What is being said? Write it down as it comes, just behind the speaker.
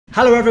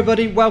Hello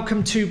everybody,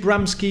 welcome to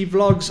Bramski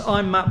Vlogs.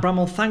 I'm Matt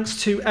Bramwell.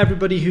 Thanks to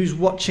everybody who's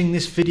watching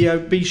this video.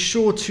 Be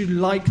sure to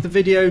like the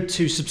video,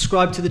 to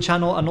subscribe to the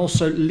channel, and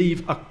also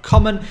leave a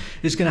comment.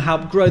 It's going to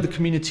help grow the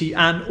community,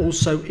 and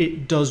also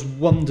it does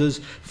wonders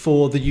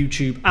for the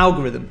YouTube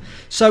algorithm.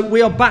 So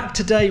we are back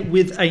today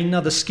with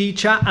another ski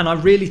chat, and I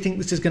really think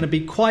this is going to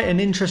be quite an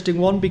interesting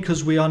one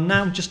because we are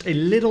now just a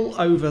little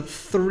over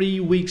 3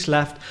 weeks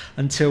left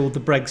until the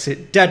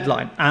Brexit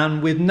deadline,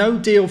 and with no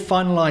deal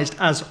finalised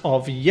as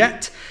of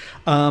yet.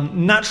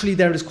 Naturally,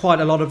 there is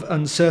quite a lot of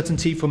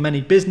uncertainty for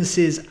many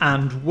businesses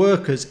and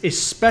workers,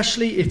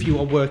 especially if you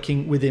are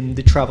working within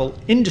the travel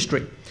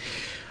industry.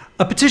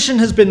 A petition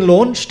has been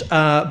launched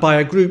by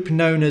a group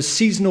known as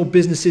Seasonal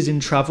Businesses in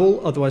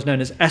Travel, otherwise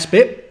known as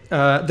SBiT.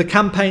 The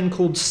campaign,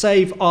 called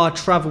Save Our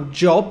Travel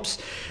Jobs,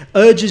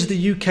 urges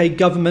the UK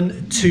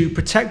government to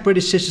protect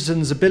British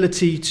citizens'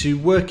 ability to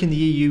work in the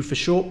EU for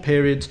short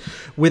periods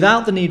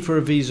without the need for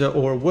a visa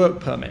or a work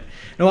permit.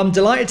 Now, I'm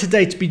delighted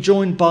today to be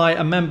joined by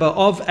a member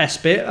of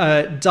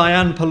SBiT,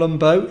 Diane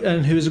Palumbo,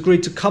 and who has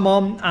agreed to come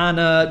on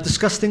and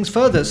discuss things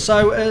further.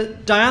 So,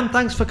 Diane,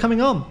 thanks for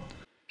coming on.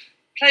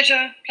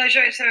 Pleasure.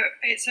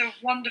 It's a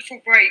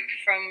wonderful break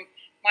from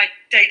my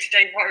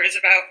day-to-day worries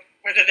about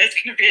whether there's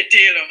going to be a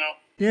deal or not.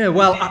 Yeah,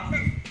 well, What's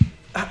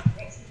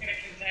it going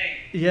to contain?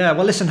 yeah,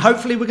 well, listen,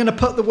 hopefully we're going to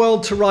put the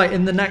world to right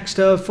in the next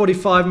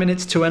 45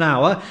 minutes to an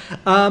hour.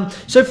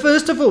 So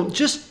first of all,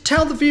 just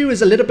tell the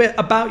viewers a little bit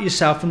about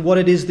yourself and what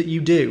it is that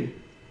you do.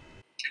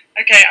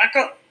 Okay, I've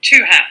got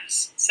two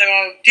hats, so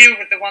I'll deal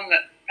with the one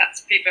that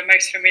perhaps people are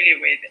most familiar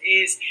with.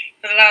 Is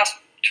for the last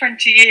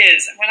 20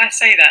 years, and when I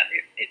say that,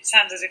 it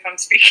sounds as if I'm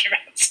speaking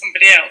about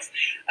somebody else.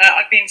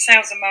 I've been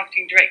Sales and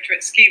Marketing Director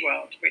at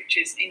Skiworld, which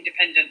is an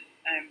independent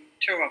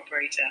tour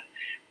operator,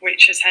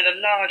 which has had a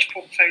large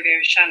portfolio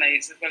of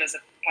chalets as well as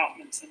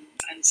apartments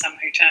and some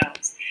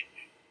hotels.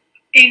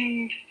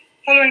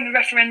 Following the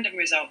referendum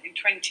result in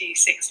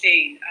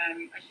 2016,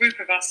 a group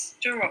of us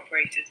tour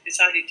operators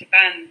decided to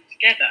band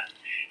together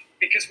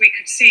because we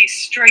could see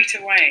straight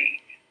away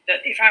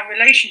that if our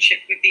relationship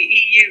with the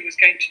EU was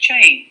going to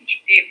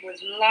change, it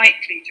was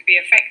likely to be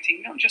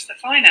affecting not just the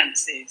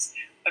finances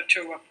of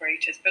tour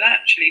operators, but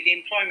actually the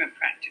employment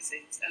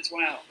practices as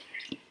well.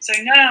 So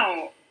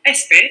now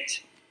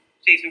SBiT,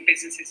 Seasonal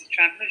Businesses of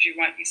Travel, as you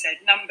rightly said,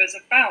 numbers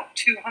about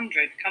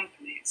 200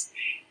 companies.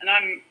 And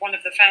I'm one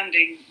of the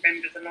founding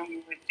members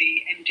along with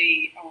the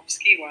MD of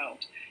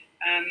Skiworld.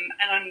 And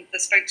I'm the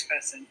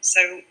spokesperson.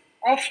 So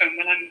often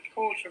when I'm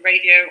called for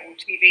radio or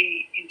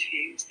TV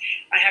interviews,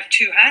 I have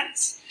two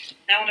hats.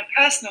 Now, on a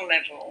personal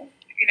level,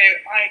 you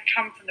know, I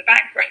come from the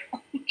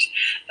background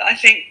that I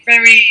think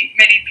very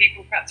many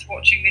people perhaps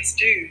watching this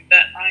do,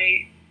 that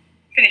I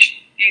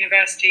finished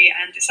university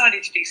and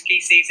decided to do ski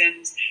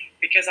seasons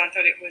because I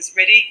thought it was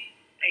ready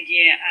a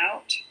year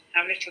out.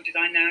 How little did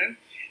I know?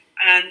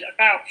 And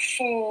about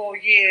 4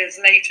 years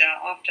later,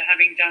 after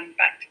having done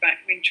back-to-back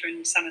winter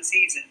and summer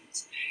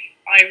seasons,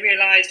 I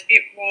realised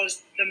it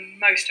was the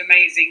most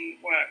amazing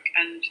work.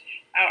 And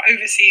our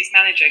overseas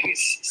manager,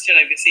 who's still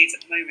overseas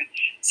at the moment,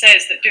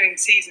 says that doing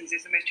seasons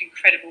is the most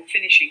incredible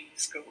finishing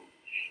school.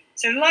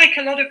 So like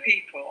a lot of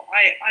people,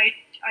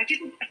 I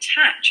didn't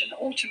attach an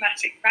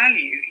automatic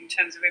value in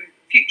terms of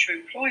future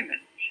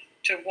employment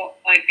to what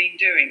I'd been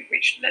doing,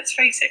 which, let's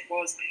face it,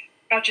 was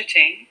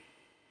budgeting,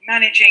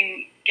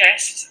 managing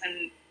guests,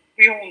 and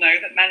we all know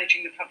that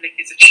managing the public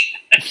is a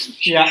challenge.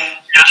 Yeah.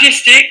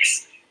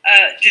 Logistics,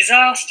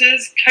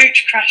 disasters,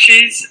 coach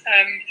crashes,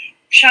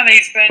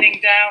 chalets burning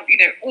down, you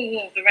know,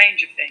 all the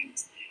range of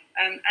things.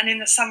 And in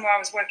the summer I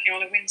was working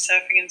on a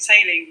windsurfing and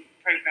sailing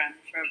programme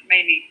for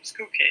mainly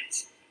school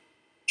kids.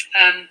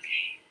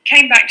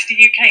 Came back to the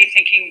UK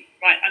thinking,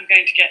 right, I'm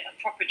going to get a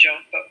proper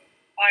job, but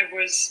I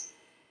was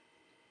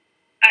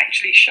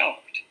actually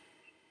shocked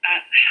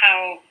at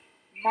how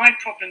my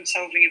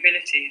problem-solving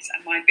abilities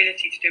and my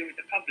ability to deal with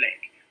the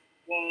public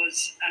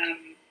was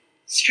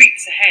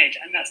streets ahead.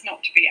 And that's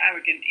not to be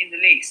arrogant in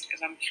the least,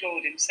 because I'm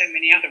flawed in so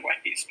many other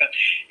ways, but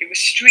it was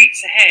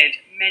streets ahead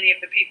many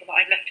of the people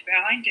that I'd left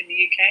behind in the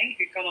UK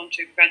who'd gone on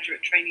to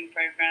graduate training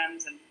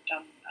programmes and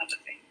done other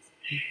things.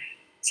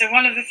 So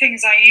one of the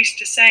things I used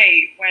to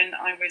say when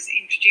I was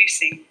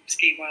introducing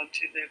Skiworld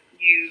to the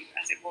new,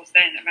 as it was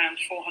then, around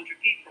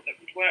 400 people that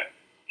would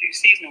do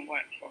seasonal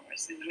work for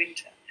us in the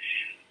winter,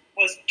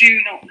 was do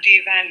not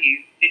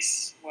devalue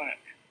this work.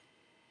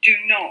 Do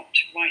not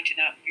write it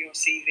out of your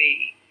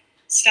CV.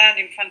 Stand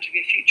in front of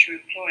your future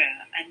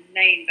employer and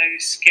name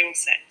those skill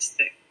sets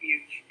that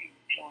you've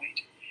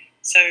employed.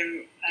 So,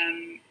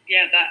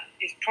 yeah, that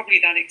is probably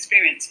that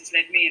experience has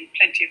led me and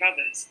plenty of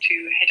others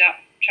to head up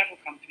travel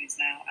companies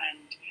now,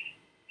 and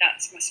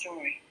that's my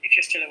story, if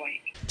you're still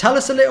awake. Tell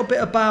us a little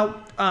bit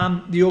about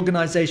the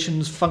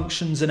organisation's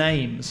functions and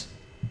aims.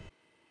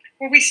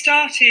 Well, we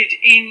started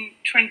in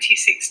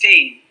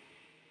 2016,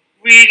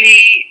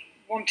 really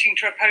wanting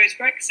to oppose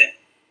Brexit.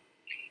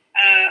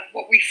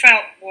 What we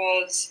felt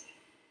was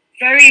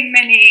very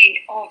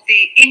many of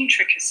the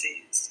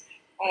intricacies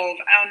of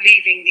our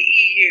leaving the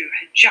EU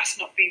had just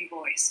not been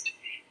voiced.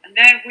 And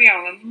there we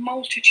are, a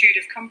multitude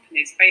of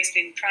companies based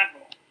in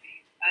travel,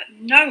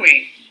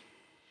 knowing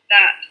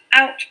that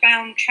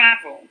outbound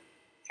travel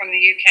from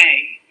the UK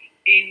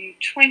in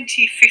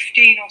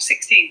 2015 or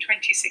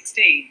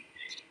 2016,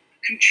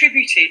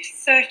 contributed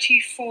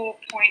 £34.3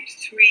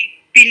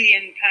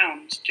 billion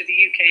to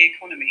the UK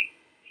economy.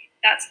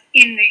 That's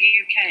in the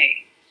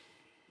UK.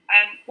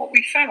 And what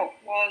we felt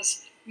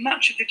was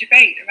much of the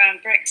debate around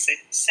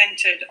Brexit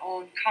centred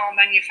on car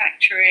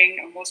manufacturing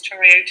and was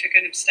Toyota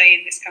going to stay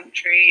in this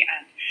country,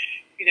 and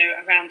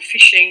around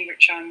fishing,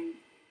 which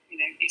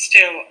is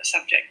still a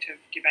subject of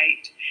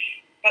debate.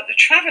 But the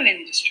travel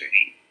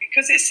industry,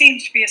 because it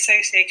seems to be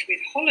associated with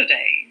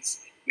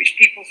holidays, which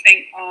people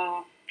think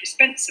are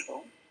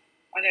dispensable,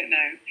 I don't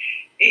know,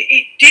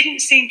 it didn't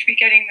seem to be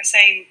getting the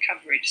same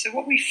coverage. So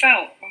what we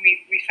felt when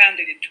we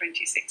founded in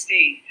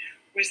 2016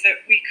 was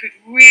that we could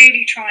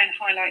really try and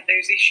highlight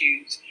those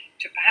issues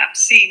to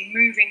perhaps see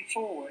moving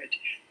forward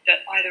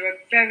that either a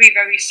very,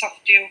 very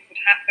soft deal could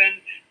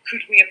happen,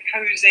 could we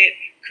oppose it,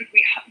 could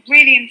we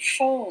really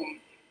inform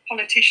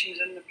politicians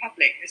and the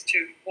public as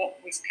to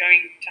what was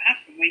going to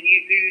happen when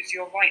you lose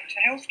your right to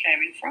healthcare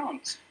in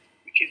France,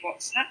 which is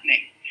what's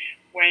happening,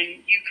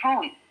 when you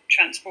can't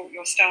transport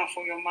your staff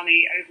or your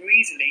money over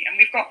easily. And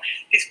we've got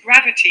this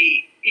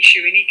gravity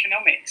issue in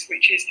economics,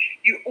 which is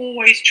you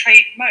always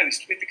trade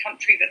most with the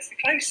country that's the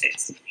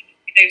closest.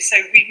 So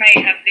we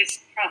may have this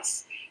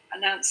press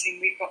announcing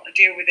we've got a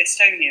deal with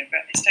Estonia,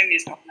 but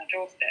Estonia's not on our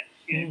doorstep,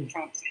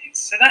 France is.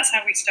 So that's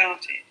how we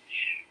started.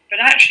 But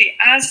actually,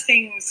 as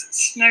things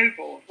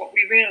snowballed, what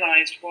we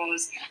realised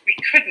was we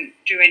couldn't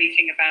do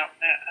anything about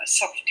a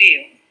soft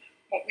deal.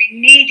 What we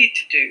needed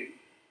to do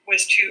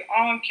was to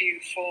argue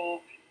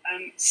for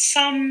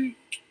some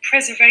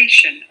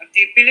preservation of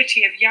the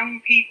ability of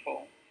young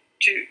people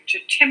to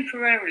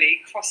temporarily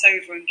cross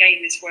over and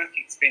gain this work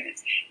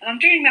experience. And I'm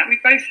doing that with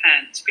both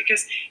hands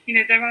because,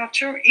 there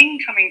are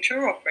incoming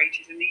tour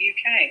operators in the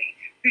UK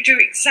who do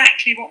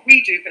exactly what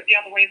we do, but the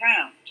other way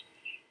round.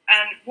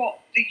 And what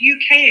the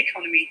UK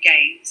economy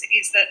gains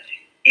is that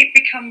it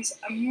becomes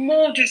a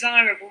more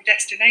desirable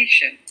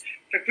destination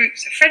for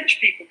groups of French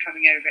people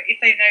coming over if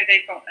they know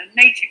they've got a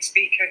native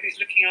speaker who's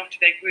looking after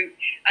their group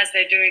as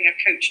they're doing a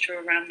coach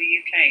tour around the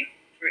UK,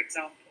 for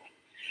example.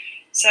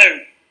 So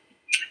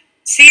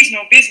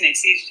seasonal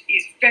business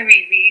is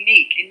very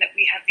unique in that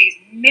we have these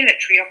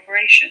military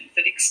operations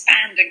that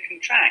expand and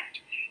contract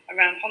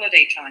around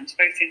holiday times,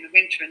 both in the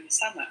winter and the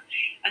summer.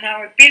 And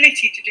our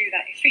ability to do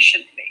that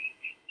efficiently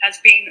has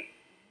been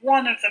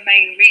one of the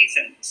main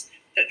reasons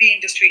that the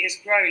industry has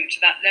grown to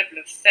that level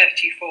of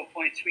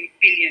 34.3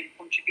 billion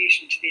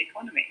contribution to the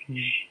economy.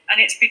 And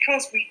it's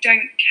because we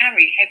don't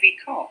carry heavy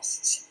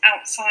costs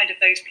outside of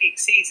those peak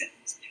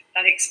seasons.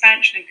 That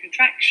expansion and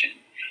contraction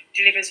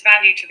delivers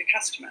value to the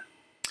customer.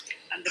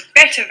 And the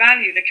better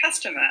value the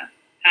customer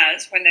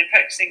has when they're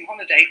purchasing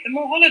holiday, the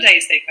more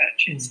holidays they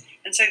purchase.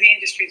 And so the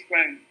industry's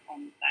grown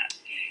on that.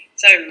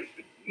 So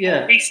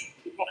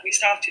recently what we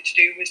started to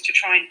do was to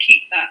try and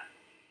keep that,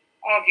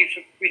 argue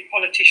with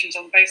politicians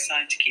on both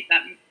sides to keep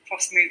that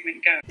cross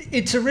movement going.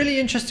 It's a really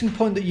interesting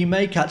point that you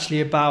make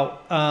actually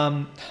about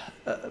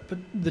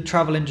the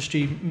travel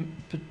industry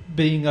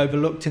being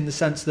overlooked, in the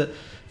sense that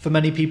for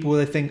many people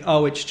they think,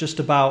 oh, it's just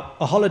about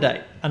a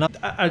holiday, and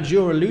as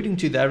you're alluding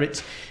to there,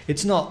 it's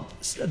not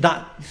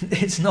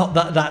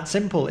that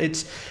simple.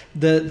 It's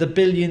the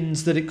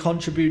billions that it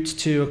contributes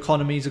to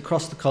economies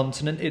across the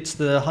continent. It's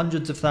the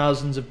hundreds of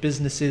thousands of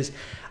businesses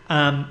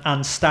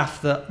and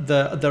staff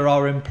that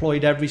are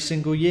employed every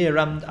single year,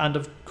 and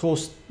of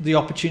course the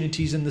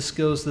opportunities and the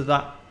skills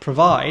that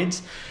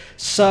provides.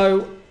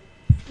 So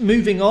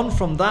moving on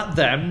from that,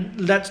 then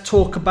let's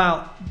talk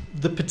about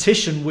the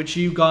petition which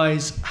you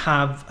guys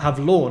have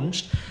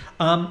launched.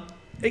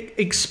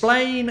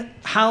 Explain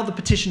how the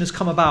petition has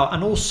come about,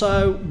 and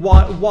also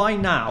why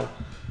now.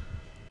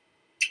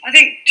 I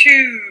think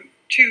two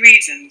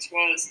reasons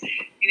was,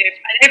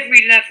 at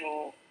every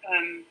level,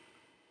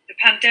 the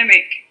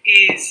pandemic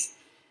is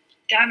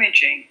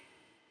damaging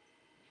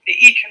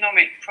the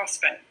economic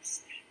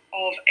prospects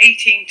of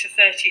 18 to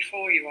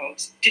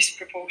 34-year-olds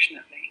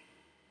disproportionately.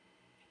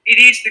 It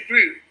is the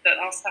group that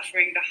are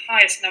suffering the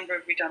highest number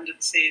of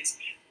redundancies,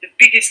 the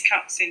biggest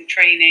cuts in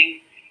training,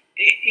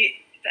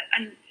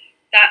 and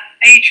that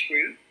age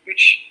group,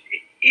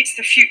 it's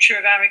the future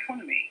of our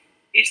economy.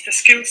 It's the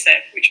skill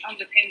set which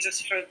underpins us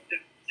for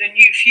the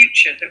new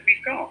future that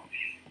we've got.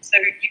 So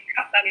you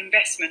cut that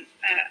investment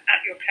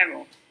at your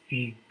peril.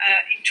 In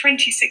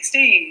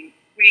 2016,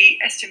 we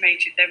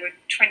estimated there were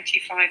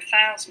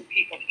 25,000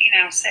 people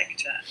in our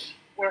sector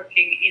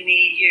working in the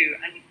EU,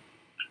 and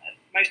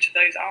most of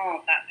those are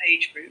that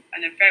age group,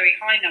 and a very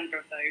high number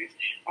of those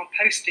are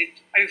posted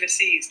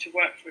overseas to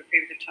work for a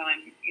period of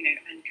time,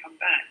 and come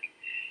back.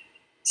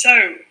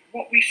 So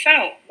what we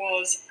felt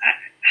was,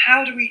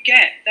 how do we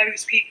get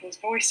those people's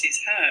voices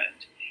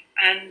heard?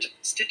 And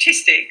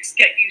statistics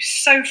get you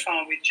so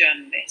far with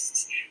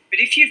journalists, But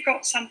if you've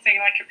got something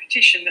like a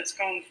petition that's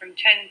gone from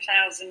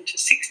 10,000 to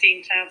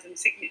 16,000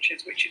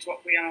 signatures, which is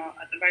what we are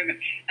at the moment,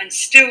 and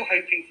still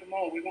hoping for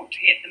more, we want to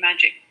hit the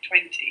magic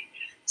 20.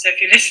 So if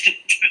you're listening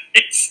to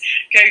this,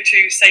 go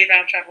to Save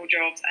Our Travel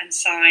Jobs and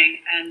sign.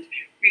 And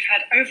we've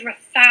had over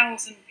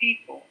 1,000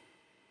 people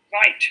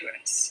write to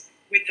us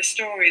with the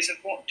stories of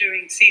what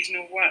doing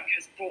seasonal work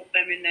has brought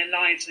them in their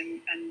lives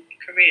and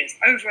careers.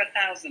 Over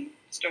 1,000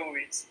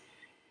 stories.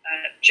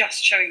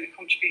 Just showing the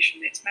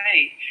contribution that's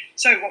made.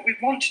 So what we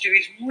want to do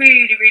is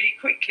really, really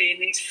quickly in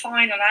these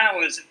final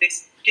hours of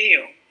this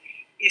deal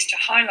is to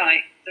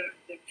highlight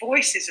the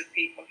voices of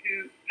people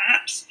who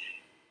perhaps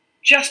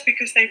just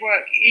because they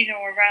work in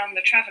or around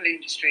the travel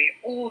industry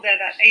or they're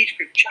that age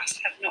group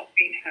just have not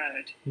been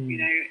heard, you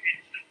know.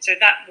 So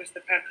that was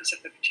the purpose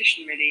of the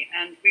petition really,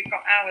 and we've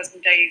got hours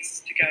and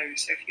days to go.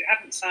 So if you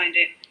haven't signed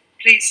it,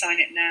 please sign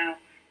it now.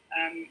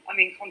 I'm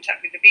in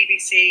contact with the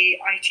BBC,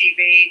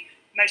 ITV,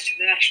 most of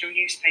the national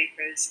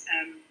newspapers,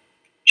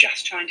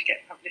 just trying to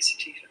get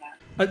publicity for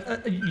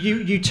that.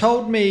 You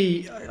told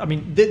me, I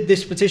mean,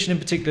 this petition in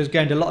particular has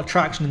gained a lot of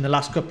traction in the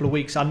last couple of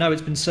weeks. I know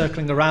it's been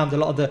circling around a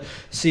lot of the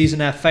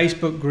seasonnaire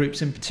Facebook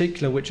groups in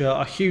particular, which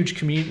are a huge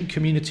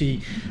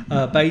community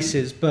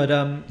bases. But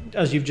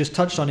as you've just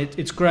touched on,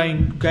 it's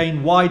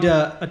gained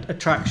wider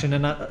attraction.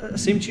 And I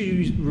seem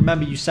to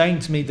remember you saying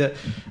to me that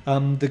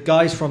the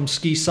guys from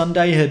Ski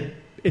Sunday had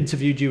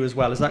interviewed you as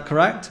well. Is that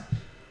correct?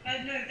 No,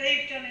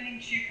 they've done an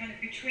interview kind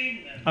of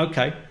between them.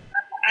 Okay.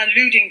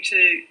 Alluding to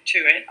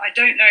it. I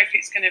don't know if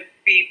it's going to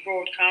be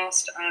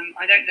broadcast.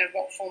 I don't know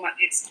what format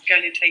it's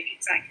going to take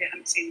exactly. I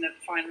haven't seen the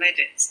final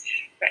edits.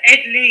 But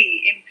Ed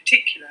Leigh in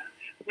particular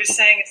was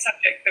saying a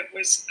subject that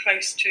was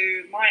close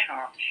to my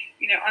heart.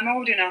 You know, I'm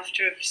old enough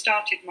to have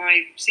started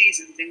my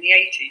seasons in the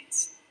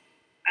 80s.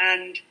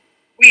 And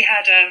we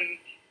had a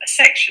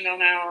section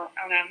on our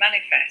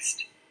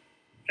manifest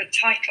for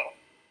title.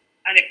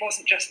 And it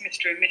wasn't just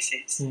Mr. and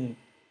Mrs.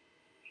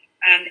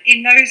 And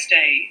in those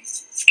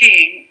days,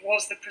 skiing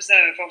was the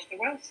preserve of the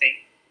wealthy.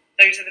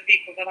 Those are the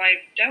people that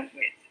I've dealt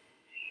with.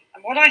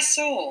 And what I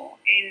saw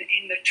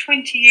in the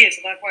 20 years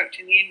that I've worked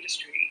in the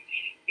industry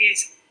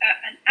is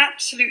an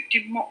absolute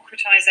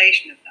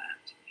democratization of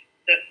that.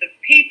 That the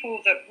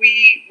people that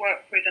we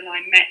work with and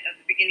I met at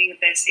the beginning of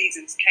their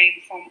seasons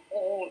came from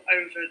all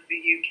over the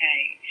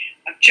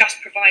UK. I've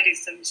just provided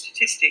some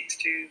statistics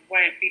to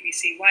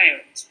BBC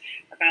Wales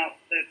about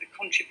the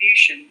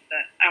contribution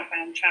that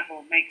outbound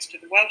travel makes to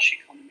the Welsh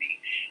economy.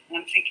 And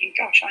I'm thinking,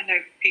 gosh, I know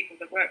people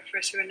that work for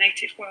us who are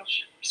native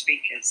Welsh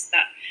speakers.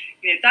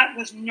 That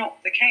was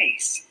not the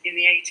case in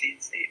the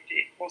 80s.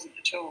 It wasn't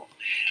at all.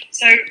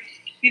 So,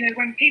 you know,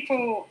 when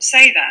people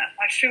say that,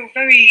 I feel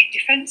very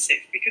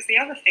defensive, because the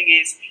other thing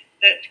is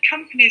that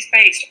companies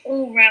based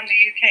all around the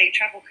UK,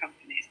 travel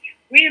companies,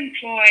 we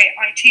employ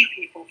IT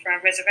people for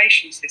our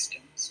reservation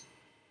systems.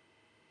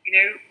 You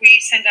know, we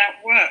send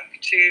out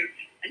work to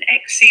an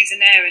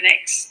ex-seasonnaire, an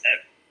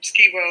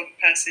ex-Skiworld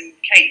person,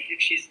 Kate,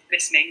 if she's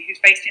listening, who's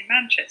based in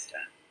Manchester.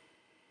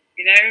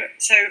 You know,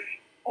 so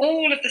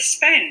all of the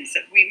spends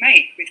that we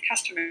make with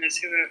customers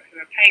who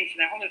are paying for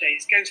their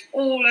holidays goes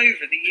all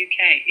over the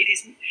UK. It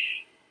isn't.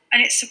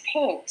 And it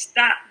supports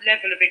that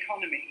level of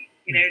economy.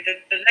 You know,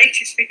 the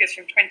latest figures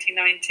from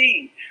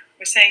 2019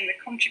 were saying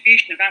the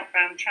contribution of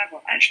outbound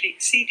travel actually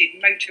exceeded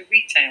motor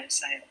retail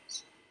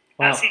sales.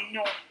 Wow. That's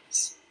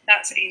enormous.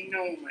 That's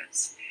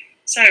enormous.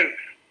 So,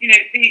 you know,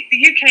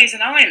 the UK is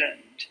an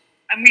island,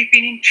 and we've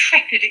been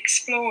intrepid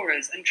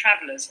explorers and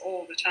travellers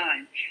all the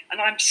time. And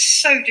I'm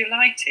so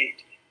delighted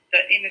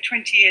that in the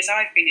 20 years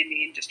I've been in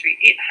the industry,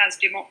 it has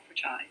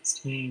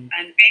democratised. And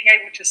being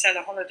able to sell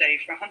a holiday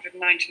for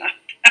 £199,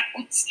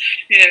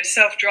 you know,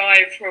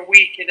 self-drive for a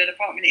week in an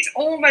apartment, it's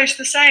almost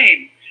the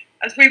same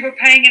as we were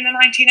paying in the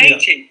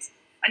 1980s. Yeah.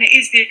 And it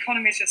is the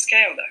economies of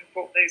scale that have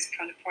brought those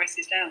kind of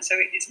prices down. So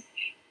it is,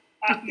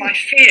 my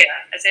fear,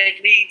 as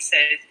Ed Leigh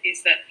says,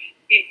 is that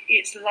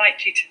it's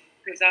likely to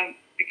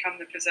become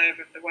the preserve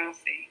of the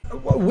wealthy.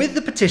 With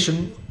the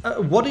petition,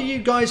 what are you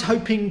guys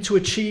hoping to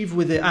achieve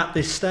with it at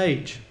this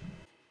stage?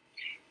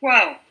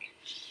 Well,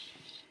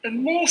 the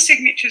more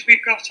signatures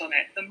we've got on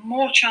it, the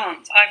more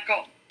chance I've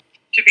got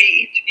to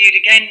be interviewed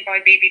again by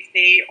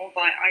BBC or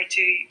by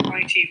ITV.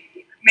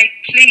 Make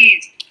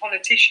pleas to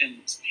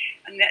politicians,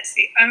 and that's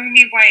the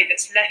only way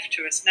that's left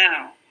to us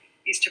now,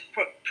 is to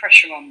put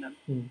pressure on them.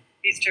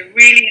 Is to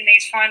really, in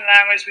these final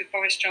hours with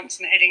Boris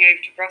Johnson heading over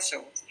to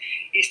Brussels,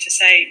 is to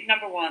say,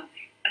 number one,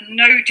 a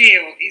no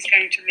deal is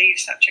going to leave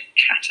such a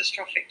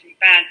catastrophically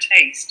bad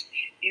taste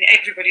in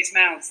everybody's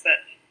mouths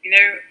that, you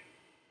know,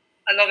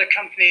 a lot of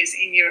companies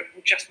in Europe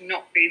will just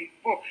not be,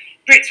 well,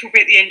 Brits will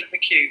be at the end of the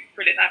queue,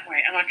 put it that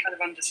way, and I kind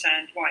of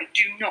understand why.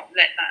 Do not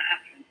let that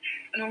happen.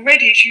 And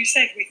already, as you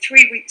said, with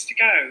 3 weeks to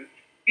go,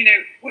 you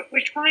know,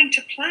 we're trying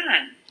to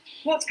plan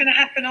what's going to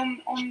happen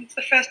on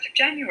the 1st of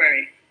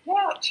January.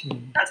 What?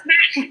 That's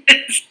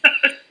madness.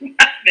 That's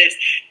madness.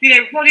 You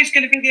know, what is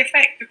going to be the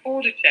effect of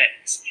border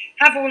checks?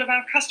 Have all of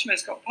our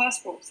customers got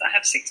passports that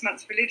have 6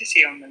 months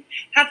validity on them?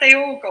 Have they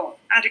all got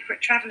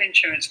adequate travel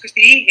insurance? Because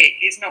the e-hit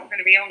is not going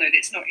to be honoured.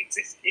 It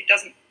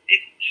doesn't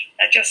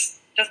That just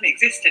doesn't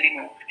exist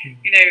anymore.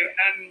 You know,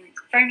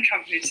 phone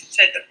companies have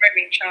said that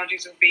roaming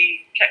charges will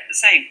be kept the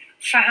same.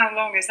 For how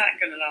long is that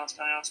going to last,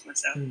 I ask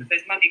myself, because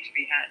there's money to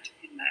be had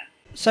in there.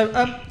 So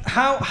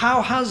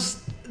how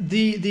has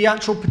the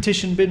actual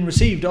petition been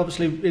received?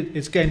 Obviously,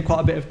 it's gained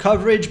quite a bit of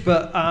coverage,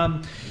 but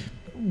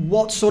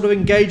what sort of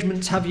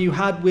engagements have you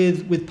had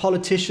with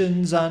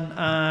politicians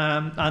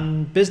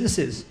and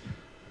businesses?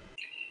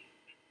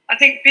 I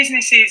think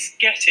businesses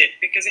get it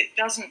because it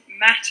doesn't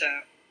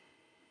matter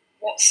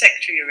what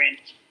sector you're in.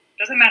 It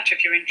doesn't matter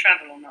if you're in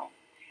travel or not.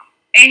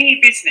 Any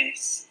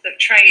business that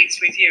trades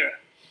with Europe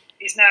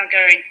is now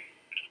going,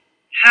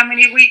 how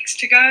many weeks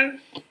to go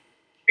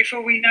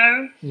before we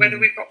know whether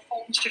we've got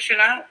forms to fill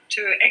out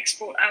to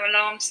export our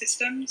alarm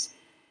systems,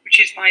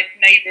 which is my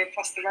neighbour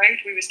across the road.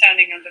 We were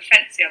standing on the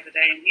fence the other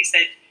day and he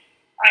said,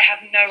 I have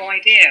no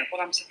idea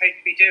what I'm supposed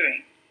to be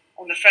doing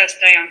on the first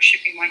day I'm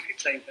shipping my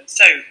goods over.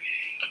 So,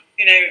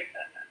 you know,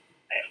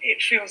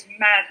 it feels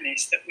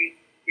madness that we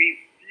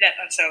let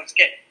ourselves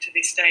get to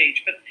this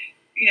stage. But,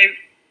 you know,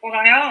 what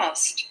I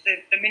asked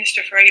the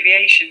Minister for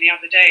Aviation the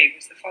other day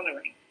was the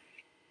following.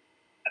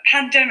 A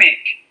pandemic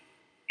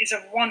is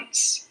a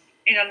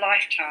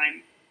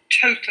once-in-a-lifetime,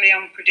 totally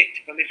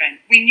unpredictable event.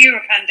 We knew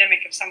a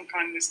pandemic of some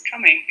kind was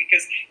coming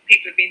because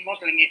people have been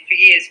modelling it for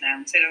years now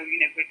and said, oh, you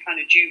know, we're kind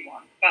of due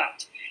one.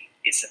 But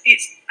it's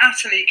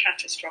utterly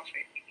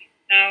catastrophic.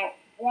 Now,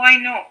 why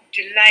not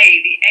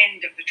delay the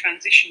end of the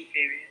transition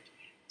period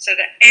so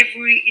that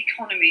every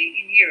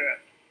economy in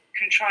Europe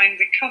can try and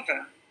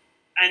recover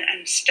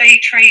and stay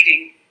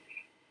trading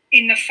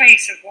in the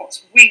face of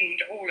what's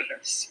winged all of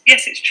us?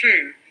 Yes, it's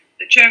true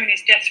that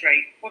Germany's death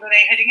rate, what are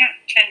they heading at?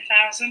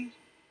 10,000?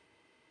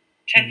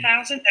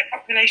 10,000? Their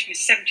population is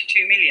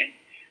 72 million.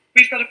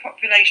 We've got a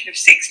population of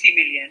 60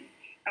 million,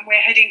 and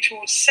we're heading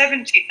towards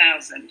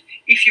 70,000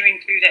 if you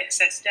include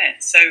excess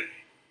deaths. So,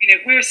 you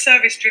know, we're a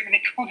service-driven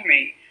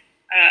economy.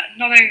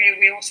 Not only are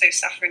we also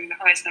suffering the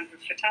highest number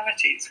of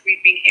fatalities,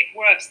 we've been hit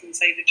worse than,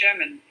 say, the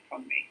German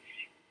economy.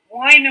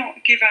 Why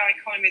not give our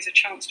economies a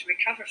chance to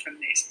recover from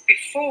this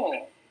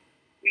before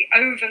we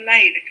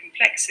overlay the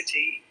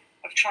complexity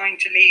of trying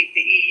to leave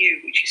the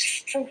EU, which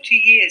is 40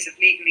 years of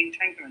legal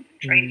entanglement and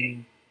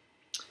trading?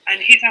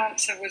 And his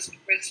answer was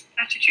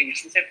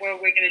platitudes and said, well,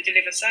 we're going to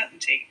deliver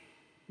certainty.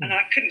 And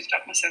I couldn't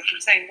stop myself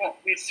from saying, what,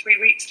 with 3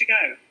 weeks to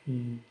go?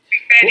 We've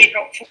barely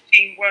got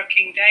 14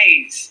 working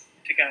days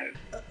to go.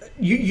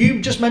 You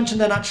just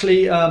mentioned then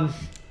actually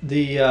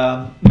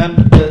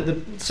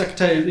the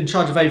Secretary in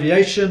charge of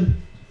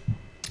aviation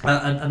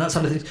and that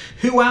sort of thing.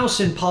 Who else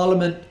in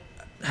Parliament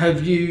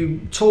have you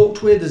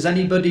talked with? Has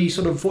anybody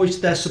sort of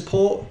voiced their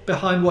support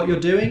behind what you're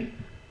doing?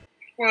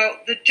 Well,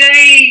 the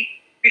day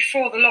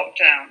before the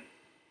lockdown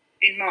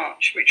in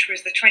March, which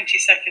was the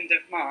 22nd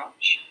of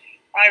March,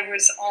 I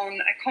was on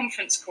a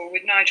conference call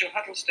with Nigel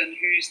Huddleston,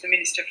 who's the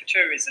Minister for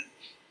Tourism.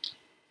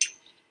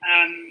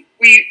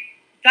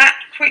 That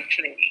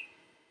quickly,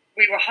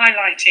 we were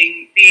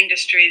highlighting the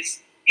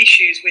industry's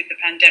issues with the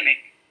pandemic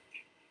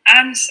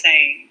and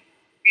saying,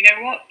 you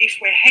know what, if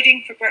we're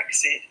heading for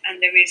Brexit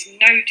and there is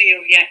no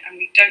deal yet and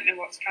we don't know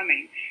what's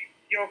coming,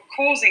 you're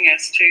causing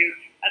us to,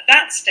 at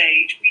that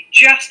stage, we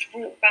just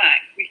brought back,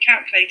 we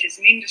calculated as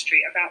an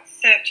industry, about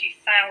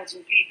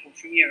 30,000 people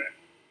from Europe.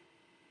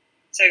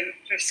 So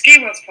from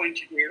Skiworld's point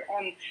of view,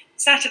 on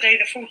Saturday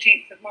the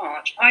 14th of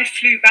March, I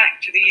flew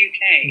back to the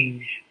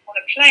UK on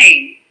a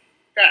plane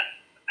that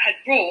had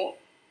brought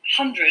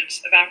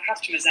hundreds of our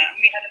customers out,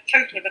 and we had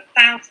a total of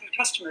 1,000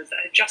 customers that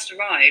had just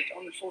arrived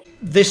on the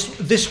 14th.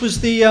 This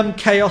was the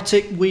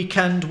chaotic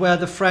weekend where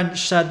the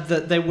French said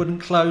that they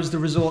wouldn't close the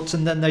resorts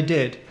and then they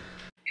did?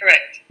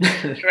 Correct,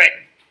 correct.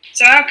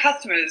 So our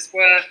customers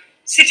were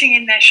sitting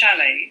in their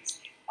chalets.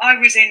 I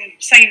was in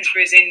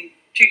Sainsbury's in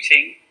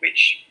Tooting,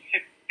 which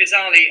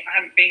bizarrely I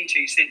haven't been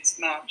to since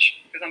March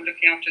because I'm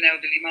looking after an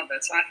elderly mother,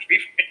 so I have to be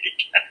really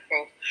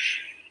careful.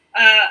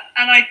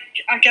 And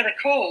I get a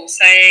call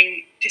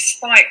saying,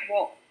 despite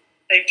what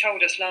they've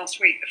told us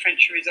last week, the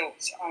French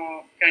resorts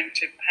are going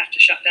to have to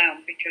shut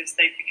down because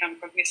they've become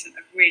cognizant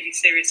of really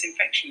serious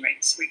infection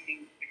rates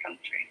sweeping the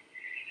country.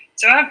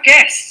 So our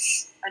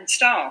guests and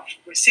staff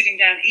were sitting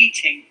down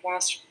eating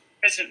whilst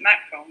President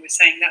Macron was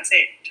saying, that's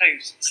it,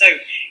 toast. So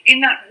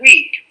in that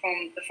week,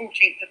 from the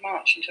 14th of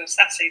March until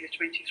Saturday the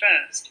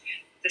 21st,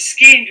 the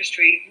ski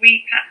industry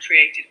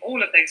repatriated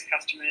all of those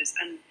customers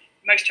and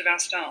most of our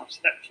staff. So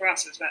that for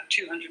us was about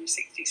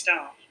 260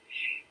 staff.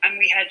 And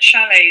we had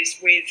chalets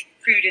with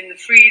food in the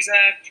freezer,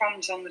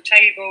 crumbs on the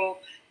table.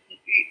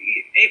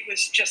 It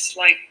was just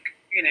like,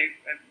 you know,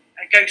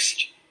 a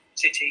ghost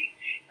city.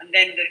 And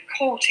then the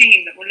core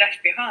team that were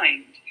left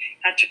behind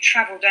had to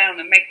travel down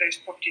and make those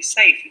properties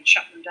safe and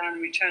shut them down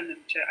and return them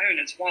to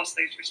owners whilst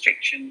those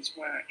restrictions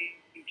were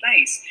in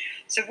place.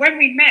 So when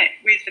we met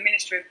with the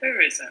Minister of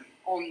Tourism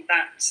on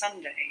that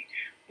Sunday,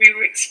 we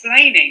were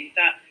explaining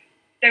that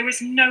there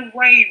was no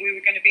way we were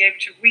going to be able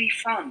to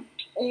refund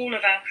all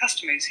of our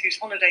customers whose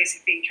holidays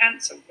had been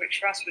cancelled, which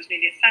for us was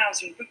nearly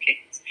 1,000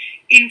 bookings,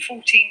 in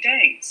 14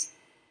 days.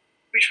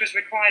 which was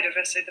required of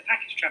us in the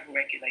package travel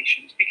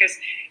regulations, because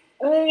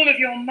all of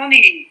your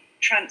money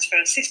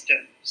transfer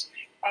systems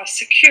are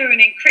secure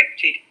and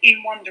encrypted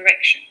in one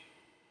direction.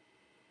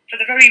 For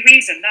the very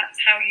reason that's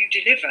how you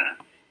deliver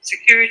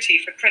security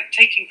for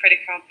taking credit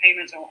card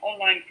payments or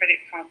online credit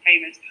card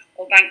payments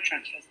or bank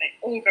transfers. They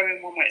all go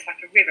in one way. It's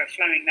like a river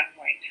flowing that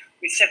way,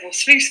 with several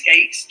sluice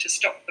gates to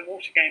stop the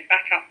water going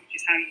back up, which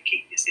is how you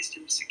keep your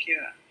systems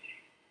secure.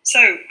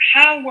 So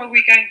how were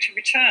we going to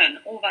return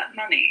all that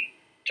money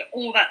to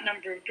all that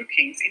number of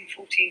bookings in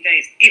 14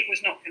 days? It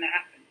was not going to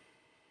happen.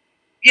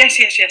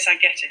 Yes, I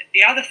get it.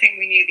 The other thing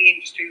we knew the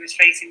industry was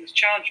facing was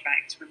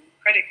chargebacks from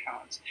credit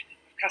cards,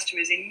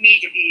 customers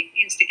immediately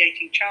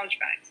instigating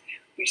chargebacks,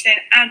 which then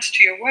adds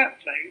to your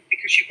workload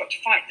because you've got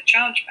to fight the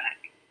chargeback.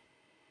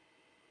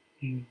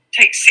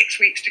 Takes 6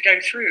 weeks to go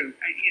through.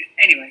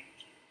 Anyway,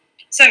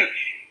 so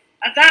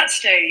at that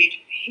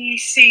stage, he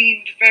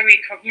seemed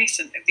very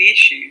cognizant of the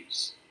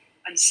issues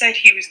and said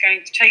he was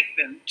going to take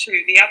them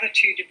to the other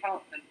two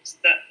departments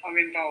that are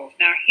involved.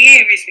 Now,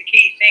 here is the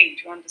key thing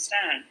to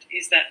understand,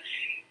 is that,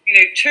 you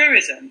know,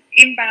 tourism,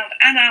 inbound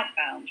and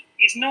outbound,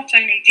 is not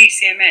only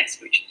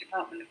DCMS, which is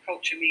Department of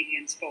Culture, Media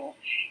and Sport,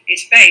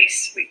 it's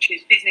BASE, which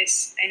is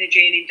Business,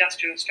 Energy and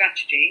Industrial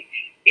Strategy,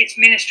 it's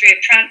Ministry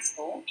of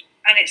Transport,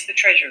 and it's the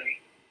Treasury.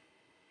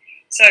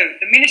 So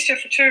the Minister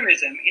for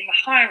Tourism in the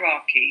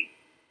hierarchy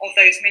of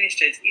those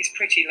ministers is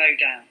pretty low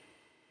down.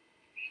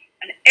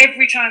 And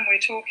every time we're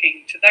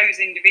talking to those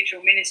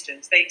individual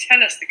ministers, they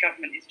tell us the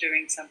government is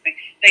doing something,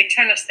 they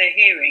tell us they're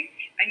hearing,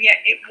 and yet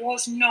it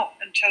was not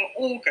until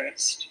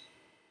August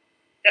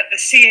that the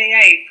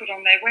CAA put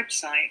on their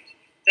website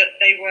that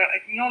they were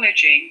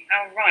acknowledging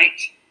our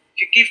right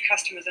to give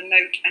customers a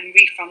note and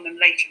refund them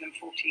later than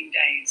 14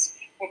 days.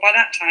 Well, by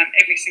that time,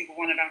 every single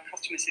one of our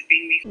customers had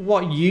been refunded.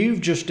 What you've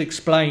just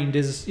explained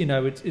is, you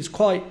know, it's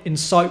quite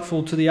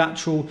insightful to the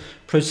actual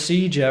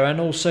procedure,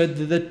 and also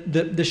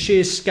the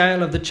sheer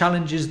scale of the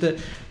challenges that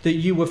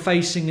you were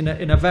facing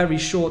in a very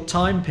short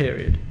time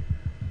period.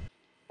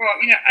 Well,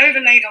 you know,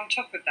 overlaid on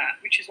top of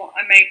that, which is what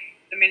I made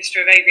the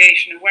Minister of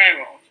Aviation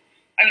aware of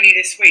only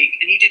this week,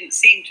 and he didn't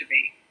seem to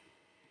be,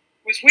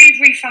 was we've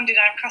refunded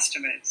our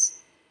customers,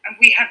 and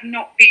we have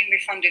not been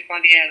refunded by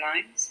the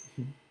airlines.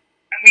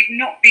 And we've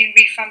not been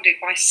refunded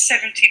by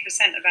 70%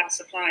 of our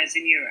suppliers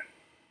in Europe.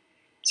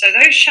 So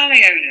those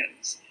chalet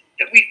owners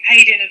that we've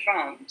paid in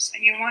advance,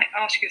 and you might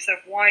ask yourself,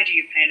 why do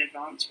you pay in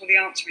advance? Well, the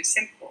answer is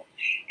simple.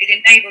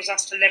 It enables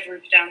us to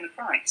leverage down the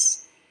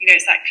price. You know,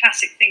 it's that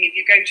classic thing, if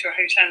you go to a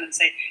hotel and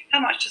say, how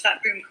much does that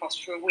room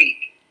cost for a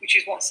week? Which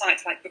is what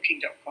sites like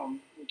booking.com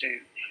will do.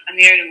 And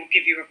the owner will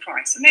give you a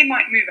price. And they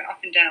might move it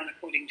up and down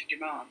according to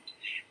demand.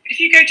 But if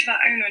you go to that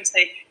owner and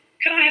say,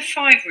 could I have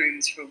 5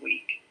 rooms for a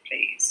week,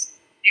 please?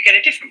 You get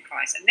a different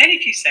price. And then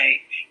if you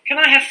say, can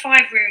I have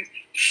 5 rooms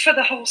for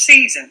the whole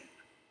season?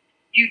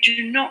 You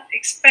do not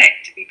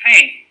expect to be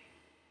paying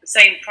the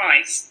same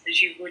price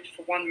as you would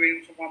for 1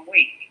 room for 1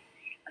 week.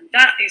 And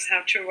that is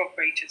how tour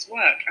operators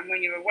work. And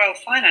when you're a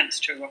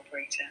well-financed tour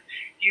operator,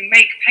 you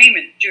make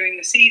payment during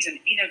the season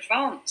in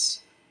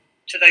advance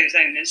to those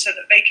owners so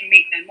that they can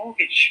meet their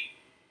mortgage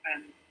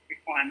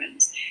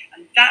requirements.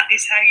 And that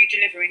is how you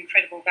deliver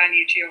incredible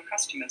value to your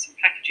customers and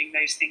packaging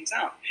those things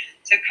up.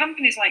 So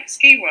companies like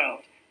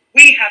Skiworld,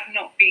 we have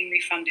not been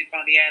refunded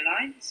by the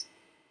airlines.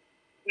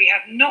 We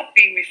have not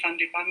been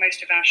refunded by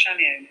most of our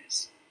chalet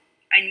owners.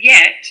 And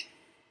yet,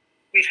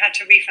 we've had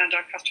to refund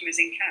our customers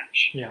in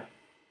cash. Yeah.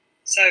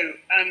 So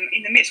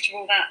in the midst of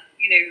all that,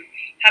 you know,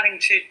 having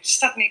to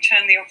suddenly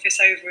turn the office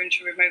over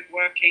into remote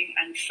working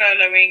and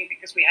furloughing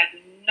because we had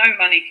no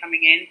money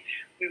coming in,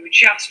 we were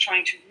just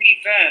trying to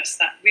reverse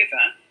that river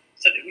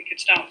so that we could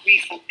start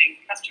refunding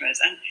customers.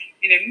 And,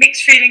 you know,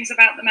 mixed feelings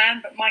about the man,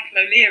 but Michael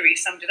O'Leary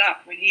summed it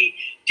up when he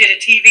did a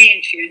TV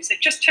interview and said,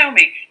 just tell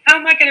me, how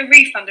am I going to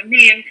refund 1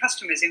 million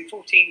customers in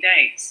 14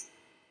 days?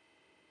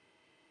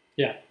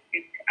 Yeah.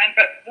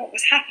 But what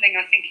was happening,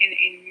 I think,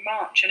 in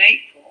March and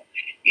April,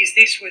 is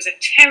this was a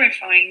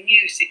terrifying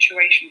new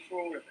situation for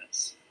all of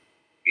us.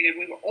 You know,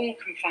 we were all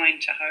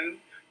confined to home.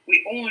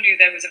 We all knew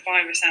there was a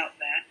virus out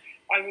there.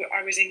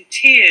 I was in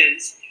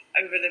tears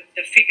over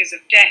the figures of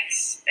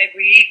deaths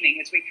every evening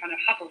as we kind of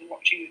huddled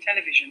watching the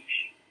television.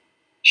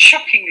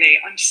 Shockingly,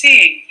 I'm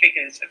seeing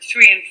figures of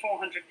 300 and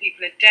 400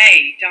 people a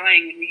day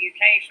dying in the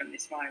UK from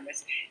this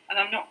virus, and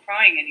I'm not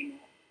crying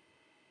anymore.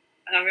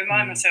 And I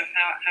remind myself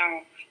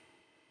how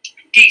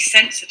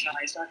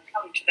desensitized I've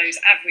come to those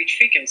average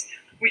figures,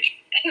 which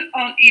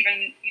aren't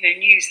even, you know,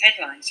 news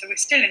headlines. So we're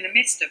still in the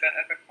midst of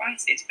a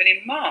crisis. But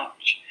in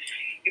March,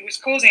 it was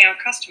causing our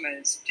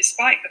customers,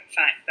 despite the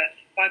fact that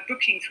by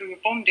booking through a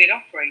bonded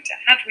operator,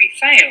 had we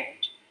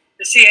failed,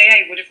 the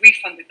CAA would have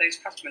refunded those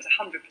customers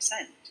 100%.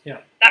 Yeah.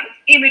 That was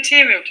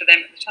immaterial to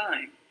them at the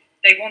time.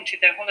 They wanted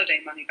their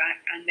holiday money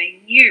back, and they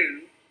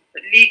knew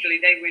that legally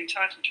they were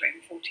entitled to it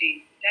in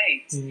 14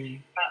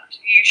 days. But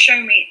you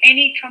show me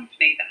any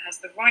company that has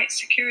the right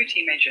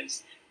security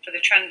measures for the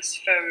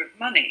transfer of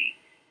money,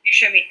 you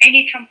show me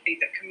any company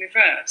that can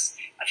reverse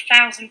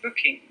 1,000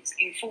 bookings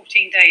in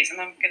 14 days,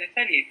 and I'm going to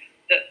tell you,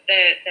 that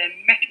their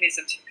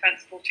mechanisms for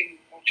transporting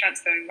or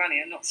transferring money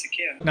are not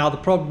secure. Now, the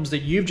problems that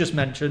you've just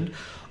mentioned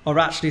are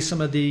actually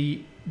some of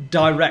the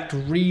direct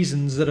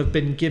reasons that have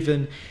been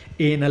given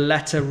in a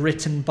letter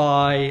written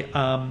by,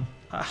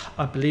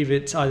 I believe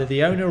it's either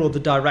the owner or the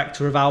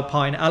director of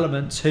Alpine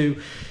Elements, who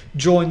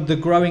joined the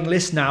growing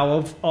list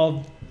now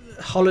of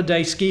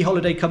ski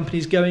holiday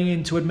companies going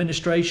into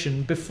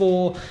administration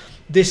before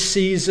this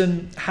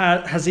season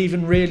has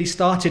even really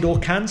started or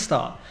can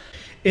start.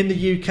 In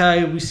the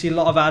UK, we see a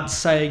lot of ads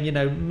saying, you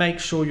know, make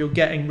sure you're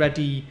getting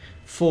ready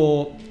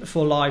for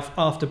life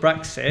after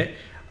Brexit.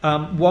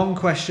 One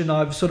question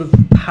I've sort of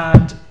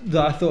had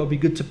that I thought would be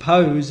good to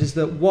pose is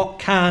that what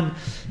can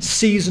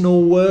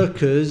seasonal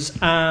workers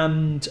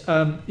and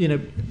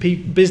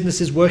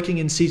businesses working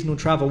in seasonal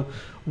travel,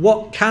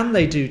 what can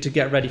they do to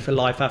get ready for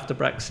life after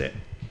Brexit?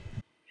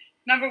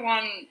 Number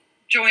one,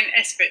 join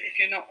SBiT if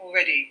you're not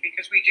already,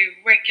 because we do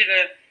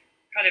regular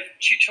kind of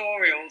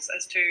tutorials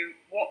as to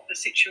what the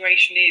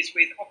situation is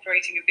with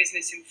operating a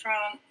business in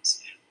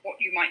France, what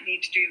you might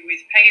need to do with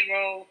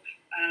payroll,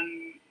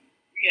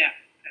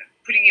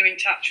 putting you in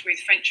touch with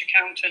French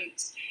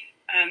accountants.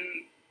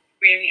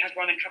 We only had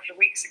one a couple of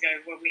weeks ago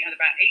where we had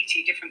about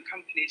 80 different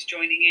companies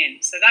joining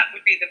in. So that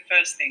would be the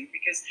first thing,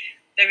 because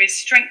there is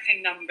strength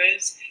in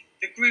numbers.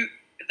 The group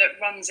that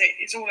runs it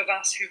is all of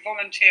us who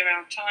volunteer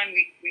our time.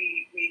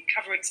 We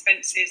cover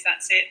expenses,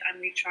 that's it, and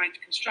we try to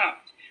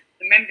construct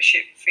the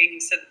membership fee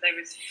so that they're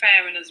as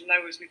fair and as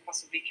low as we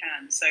possibly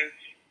can. So,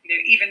 you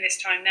know, even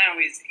this time now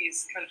is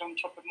kind of on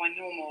top of my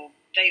normal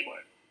day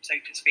work, so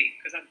to speak,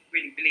 because I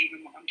really believe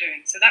in what I'm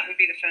doing. So that would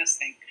be the first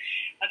thing.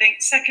 I think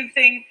second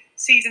thing,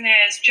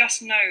 seasonnaires,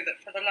 just know that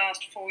for the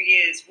last 4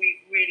 years, we've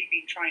really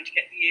been trying to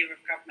get the ear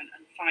of government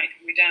and fight.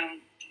 We're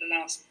down to the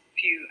last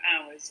few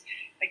hours.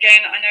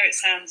 Again, I know it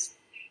sounds,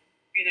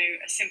 you know,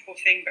 a simple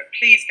thing, but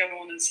please go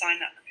on and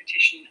sign that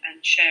petition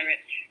and share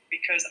it,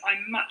 because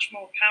I'm much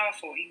more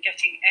powerful in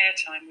getting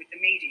airtime with the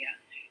media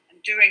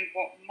and doing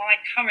what my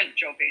current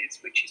job is,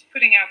 which is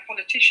putting our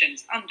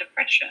politicians under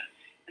pressure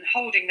and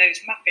holding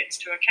those muppets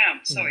to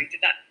account. Sorry,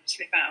 did that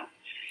slip out?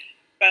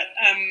 But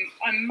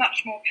I'm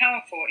much more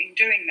powerful in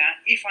doing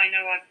that if I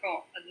know I've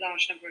got a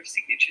large number of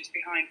signatures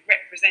behind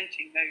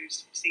representing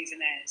those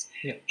seasonnaires.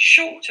 Yeah.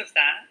 Short of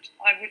that,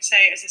 I would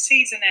say as a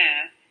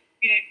seasonnaire,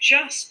 you know,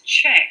 just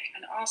check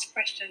and ask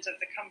questions of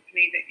the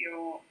company that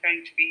you're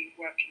going to be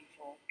working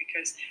for,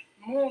 because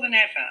more than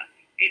ever,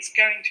 it's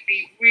going to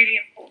be really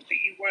important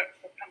that you work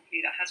for a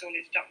company that has all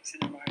its ducks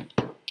in a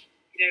row.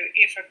 You know,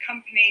 if a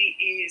company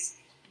is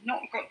not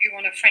got you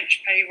on a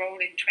French payroll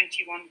in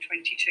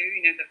 21-22,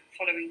 you know, the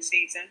following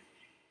season,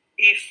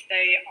 if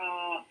they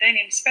are then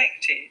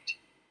inspected,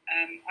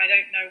 I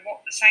don't know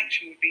what the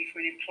sanction would be for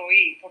an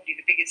employee. Probably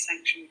the biggest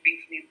sanction would be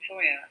for the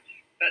employer.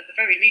 But the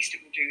very least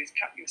it will do is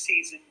cut your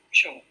season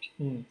short.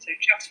 So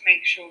just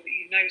make sure that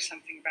you know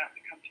something about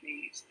the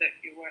companies that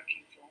you're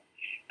working for.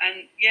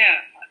 And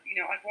yeah, you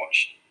know, I've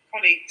watched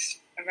colleagues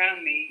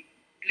around me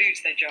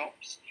lose their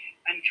jobs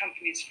and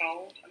companies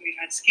fold. And we've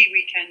had ski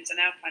weekends and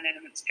Alpine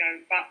Elements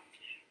go, but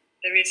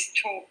there is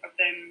talk of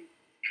them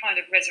kind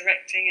of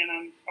resurrecting, and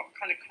I've got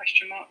kind of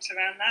question marks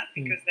around that,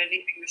 because they're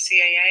leaving the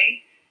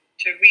CAA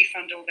to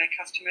refund all their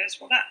customers.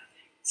 Well, that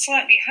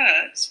slightly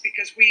hurts,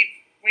 because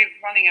we're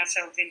running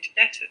ourselves into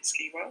debt at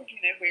Skiworld.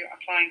 You know, we're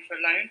applying for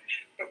a loan,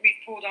 but we've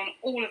pulled on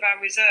all of our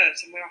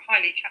reserves and we're a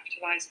highly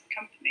capitalised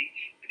company.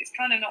 But it's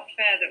kind of not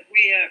fair that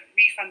we're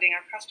refunding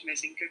our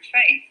customers in good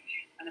faith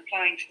and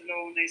applying to the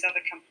law, and those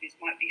other companies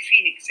might be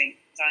phoenixing,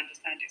 as I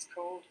understand it's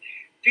called.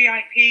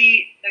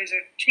 VIP, those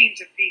are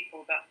teams of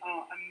people that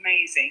are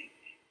amazing,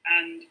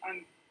 and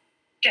I'm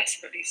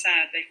desperately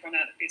sad they've gone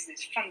out of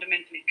business.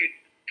 Fundamentally good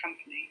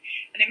company,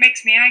 and it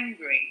makes me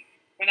angry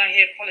when I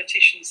hear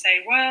politicians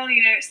say, well,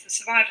 you know, it's the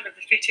survival of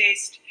the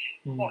fittest.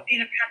 What,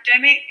 in a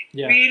pandemic?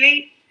 Yeah.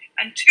 Really?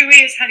 And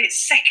TUI has had its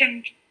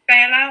second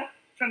bailout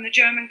from the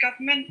German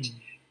government.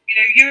 You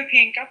know,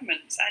 European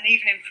governments, and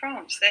even in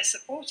France, they're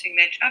supporting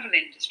their travel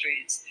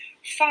industries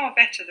far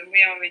better than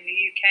we are in the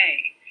UK,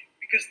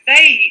 because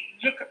they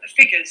look at the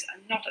figures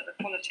and not at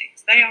the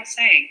politics. They are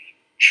saying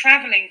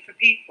travelling for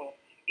people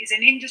is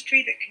an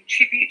industry that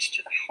contributes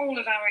to the whole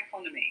of our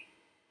economy,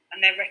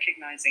 and they're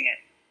recognising it.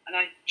 And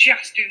I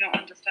just do not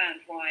understand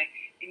why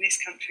in this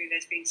country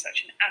there's been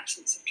such an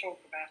absence of talk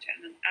about it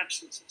and an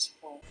absence of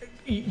support.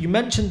 You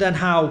mentioned then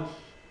how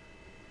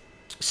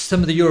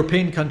some of the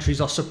European countries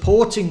are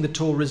supporting the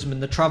tourism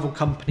and the travel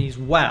companies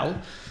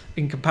well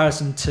in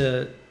comparison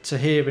to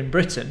here in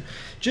Britain.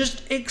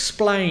 Just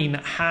explain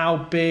how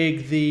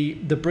big the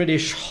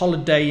British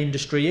holiday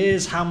industry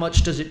is. How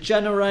much does it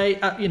generate?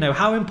 You know,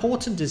 how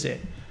important is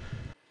it?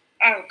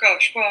 Oh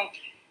gosh, well,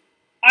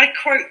 I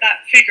quote that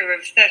figure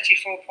of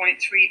 £34.3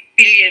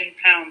 billion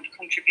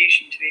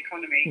contribution to the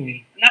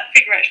economy. And that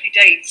figure actually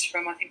dates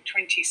from, I think,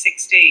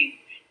 2016.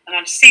 And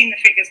I've seen the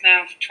figures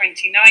now for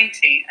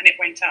 2019, and it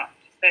went up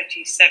to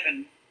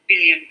 £37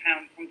 billion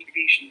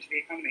contribution to the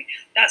economy.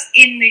 That's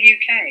in the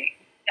UK.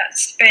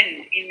 That's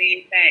spend in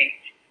the UK.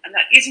 And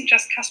that isn't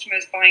just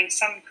customers buying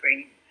sun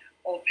cream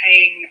or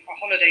paying a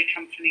holiday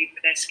company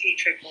for their ski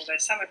trip or their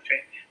summer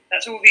trip.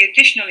 That's all the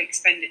additional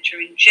expenditure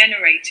in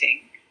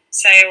generating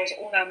sales,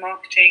 all our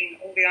marketing,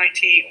 all the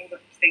IT, all the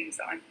things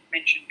that I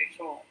mentioned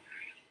before.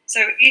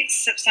 So it's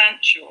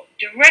substantial.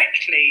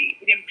 Directly,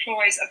 it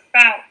employs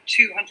about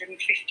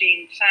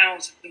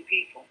 215,000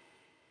 people.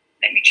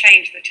 Let me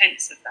change the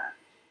tense of that.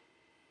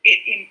 It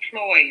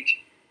employed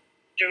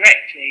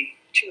directly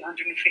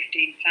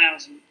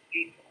 215,000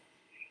 people.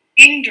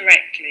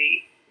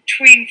 Indirectly,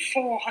 between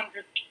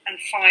 400 and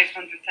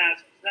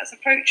 500,000. That's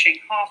approaching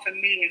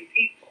 500,000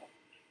 people,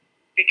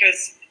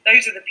 because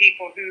those are the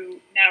people who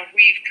now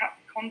we've cut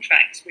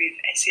contracts with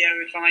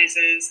SEO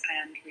advisors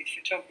and with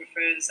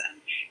photographers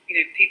and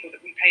people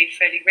that we paid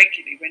fairly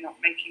regularly. We're not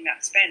making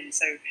that spend,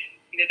 so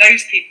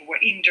those people were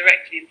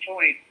indirectly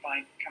employed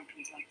by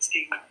companies like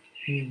Skiworld.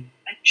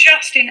 And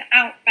just in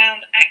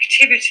outbound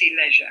activity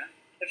leisure,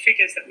 the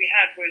figures that we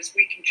had was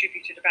we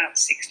contributed about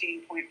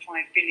 16.5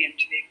 billion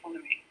to the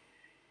economy.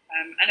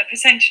 And a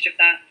percentage of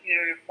that,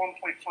 1.5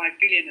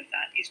 billion of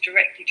that, is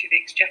directly to the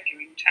exchequer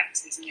in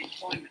taxes and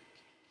employment.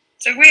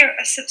 So we're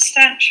a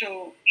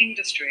substantial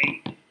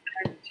industry,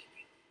 and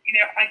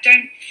I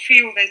don't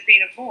feel there's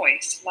been a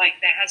voice like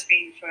there has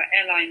been for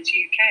Airlines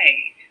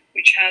UK,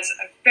 which has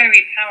a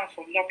very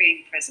powerful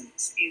lobbying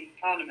presence in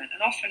Parliament.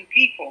 And often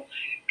people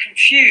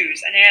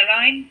confuse an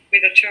airline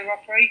with a tour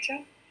operator.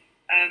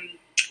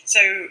 So,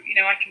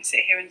 I can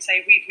sit here and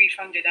say we've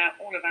refunded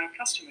all of our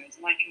customers,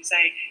 and I can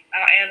say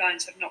our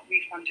airlines have not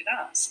refunded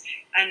us.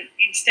 And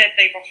instead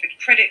they've offered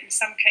credit in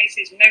some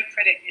cases, no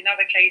credit in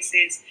other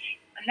cases,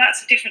 and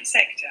that's a different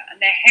sector,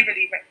 and they're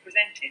heavily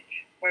represented,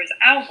 whereas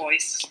our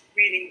voice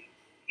really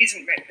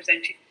isn't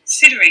represented,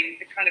 considering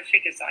the kind of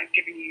figures that I've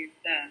given you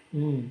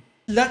there.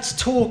 Let's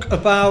talk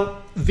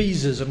about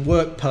visas and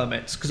work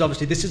permits, because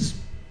obviously this is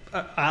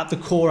at the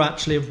core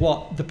actually of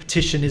what the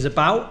petition is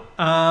about.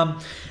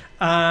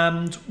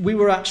 And we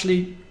were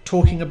actually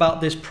talking about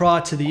this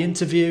prior to the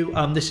interview.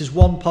 This is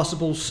one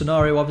possible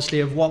scenario, obviously,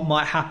 of what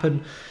might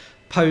happen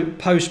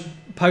post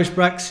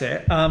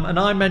Brexit. And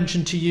I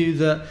mentioned to you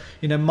that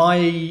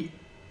my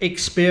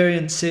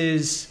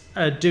experiences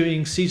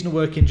doing seasonal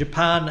work in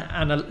Japan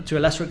and to a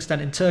lesser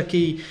extent in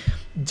Turkey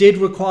did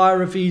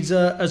require a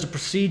visa as a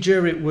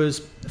procedure. It was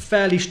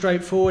fairly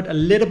straightforward, a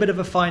little bit of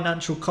a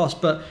financial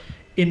cost, but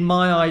in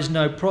my eyes,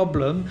 no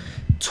problem.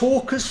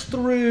 Talk us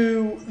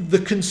through the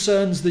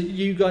concerns that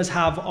you guys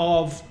have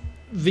of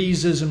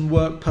visas and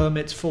work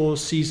permits for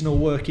seasonal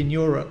work in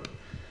Europe.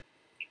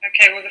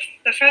 Okay, well,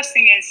 the first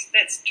thing is,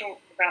 let's talk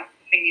about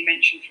the thing you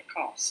mentioned for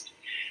cost.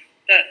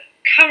 That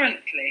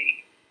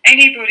currently,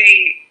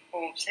 anybody,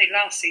 or say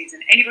last season,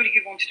 anybody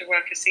who wanted to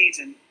work a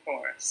season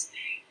for us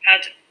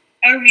had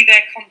only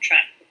their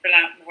contract to fill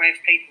out in the way of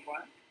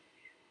paperwork.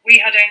 We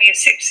had only a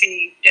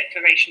SIPC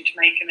declaration to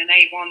make and an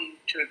A1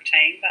 to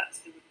obtain. That's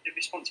the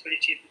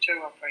responsibility of the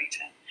tour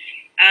operator,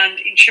 and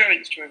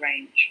insurance to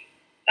arrange.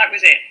 That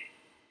was it.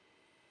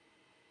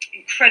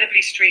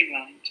 Incredibly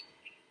streamlined.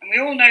 And we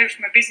all know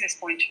from a business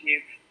point of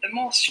view, the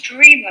more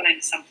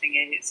streamlined something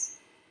is,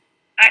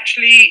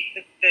 actually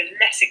the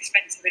less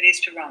expensive it is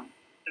to run,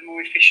 the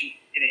more efficient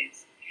it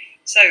is.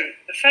 So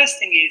the first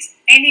thing is,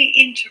 any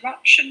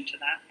interruption to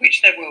that,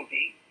 which there will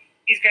be,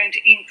 is going to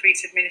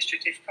increase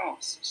administrative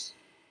costs.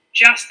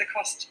 Just the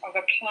cost of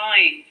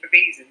applying for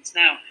visas.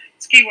 Now,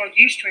 Skiworld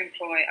used to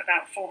employ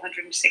about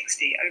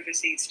 460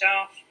 overseas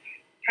staff.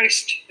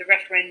 Post the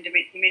referendum,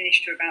 it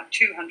diminished to about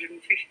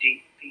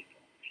 250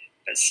 people.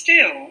 But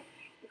still,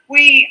 if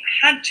we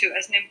had to,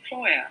 as an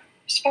employer,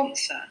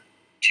 sponsor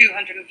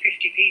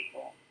 250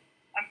 people,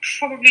 I'm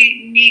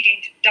probably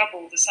needing to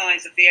double the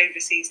size of the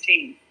overseas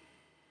team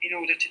in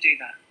order to do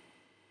that.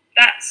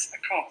 That's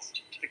a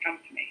cost to the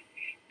company.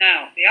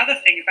 Now, the other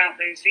thing about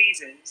those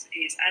visas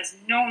is, as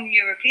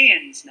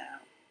non-Europeans now,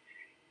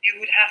 you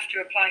would have to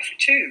apply for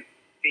two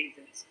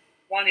visas.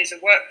 One is a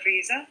work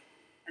visa,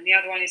 and the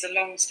other one is a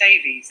long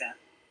stay visa,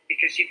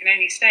 because you can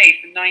only stay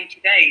for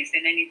 90 days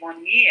in any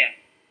 1 year.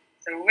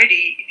 So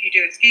already, if you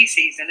do a ski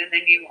season and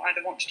then you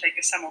either want to take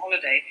a summer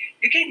holiday,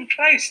 you're getting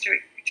close to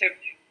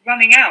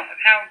running out of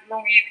how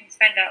long you can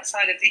spend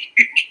outside of the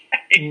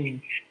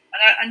UK.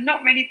 And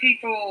not many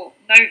people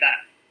know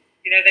that.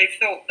 They've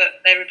thought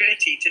that their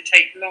ability to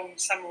take long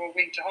summer or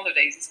winter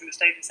holidays is going to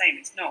stay the same.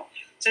 It's not.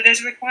 So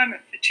there's a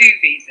requirement for two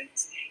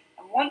visas.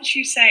 And once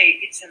you say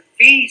it's a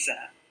visa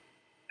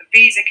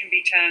can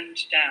be turned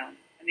down.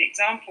 And the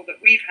example that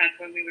we've had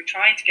when we were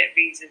trying to get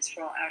visas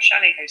for our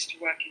chalet host to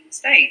work in the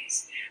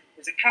States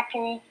was a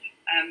couple.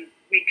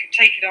 We could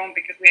take it on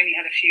because we only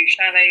had a few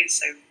chalets,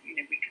 so we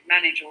could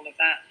manage all of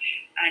that.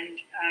 And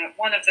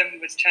one of them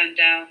was turned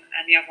down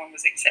and the other one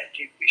was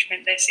accepted, which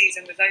meant their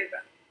season was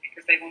over,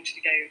 because they wanted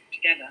to go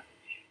together.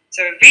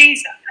 So a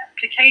visa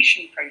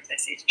application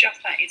process is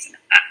just that, it's an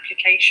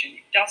application.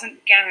 It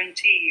doesn't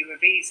guarantee you a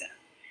visa.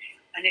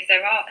 And if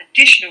there are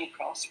additional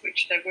costs,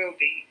 which there will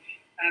be,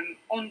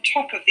 on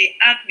top of the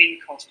admin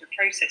cost of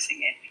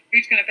processing it,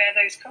 who's going to bear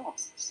those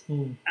costs?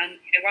 And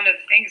one of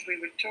the things we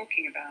were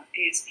talking about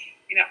is,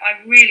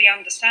 I really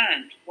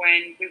understand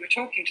when we were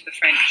talking to the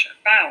French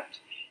about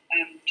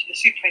to the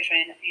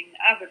sous-préfet in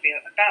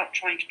Albertville about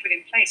trying to put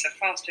in place a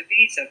faster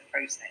visa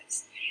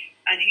process.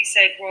 And he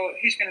said, well,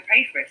 who's going to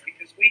pay for it?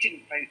 Because we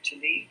didn't vote to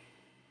leave.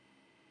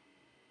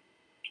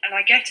 And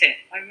I get it.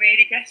 I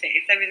really get it.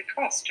 If there is a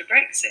cost to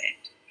Brexit,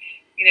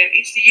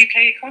 it's the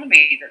UK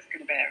economy that's going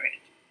to bear it.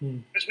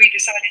 Because we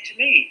decided to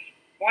leave.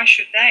 Why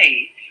should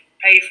they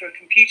pay for a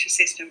computer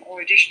system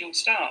or additional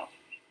staff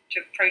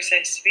to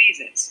process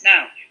visas?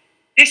 Now,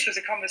 this was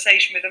a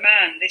conversation with a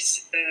man, the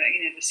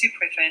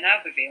sous-préfet in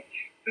Albertville,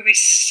 who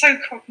is so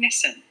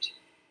cognizant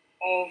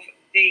of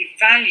the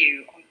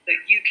value that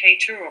UK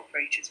tour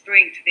operators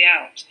bring to the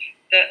Alps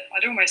that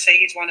I'd almost say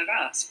he's one of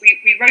us.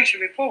 We wrote a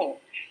report,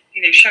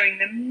 showing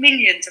the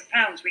millions of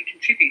pounds we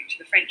contribute to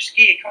the French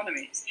ski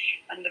economies.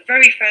 And the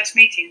very first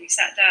meeting, we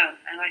sat down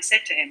and I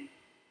said to him,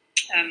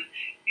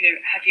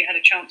 have you had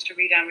a chance to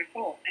read our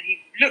report? And he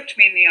looked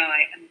me in the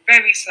eye and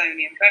very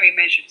slowly and very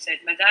measured said,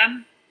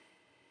 Madame,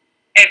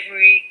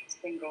 every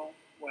single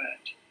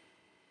word.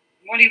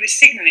 And what he was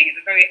signalling at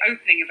the very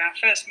opening of our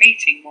first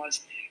meeting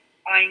was,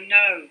 I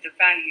know the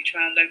value to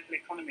our local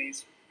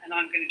economies and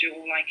I'm going to do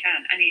all I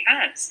can. And he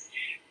has.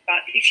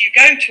 But if you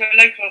go to a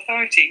local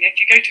authority, if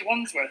you go to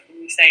Wandsworth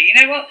and you say, you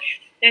know what,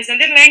 there's a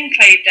little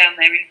enclave down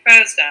there in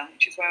Fursdown,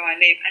 which is where I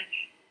live, and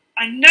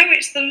I know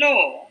it's the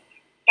law,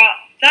 but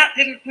that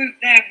little group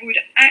there would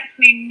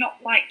actually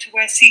not like to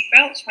wear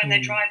seatbelts when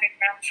they're driving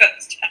around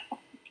Fursdown.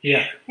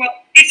 Yeah. Well,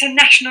 it's a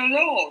national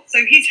law,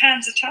 so his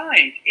hands are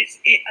tied.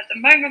 At the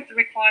moment, the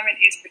requirement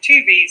is for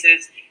 2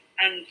 visas,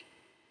 and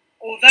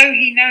although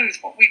he knows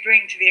what we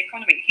bring to the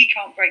economy, he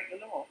can't break the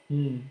law.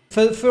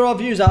 For our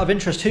viewers, out of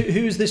interest,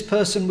 who is this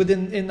person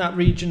in that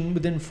region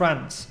within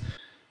France?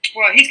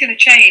 Well, he's going to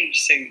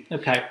change soon.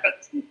 Okay.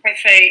 But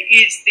Préfet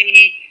is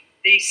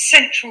the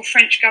central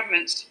French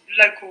government's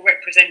local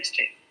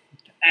representative.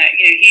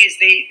 He is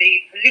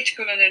the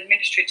political and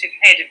administrative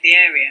head of the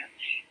area,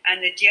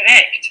 and the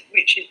direct,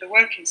 which is the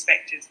work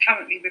inspectors,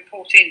 currently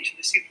report in to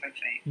the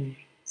sous-préfet.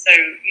 So,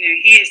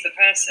 he is the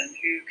person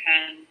who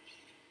can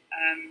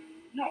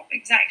not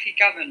exactly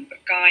govern, but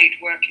guide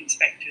work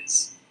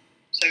inspectors.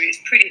 So it's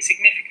pretty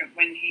significant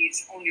when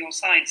he's on your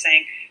side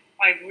saying,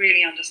 I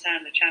really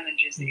understand the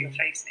challenges that you're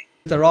facing.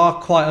 There are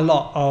quite a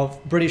lot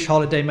of British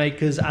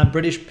holidaymakers and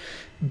British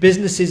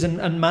businesses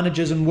and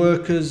managers and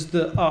workers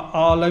that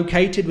are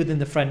located within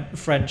the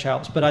French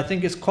Alps, but I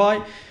think it's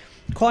quite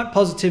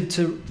positive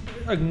to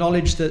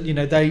acknowledge that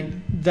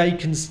they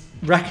can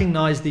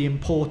recognise the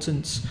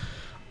importance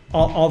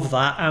of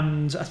that,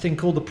 and I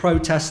think all the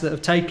protests that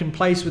have taken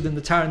place within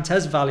the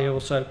Tarentaise Valley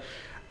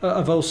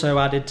have also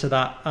added to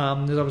that.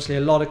 There's obviously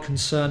a lot of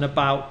concern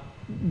about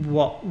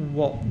what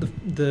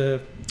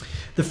the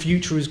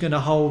future is going to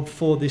hold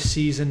for this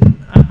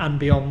season and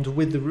beyond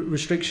with the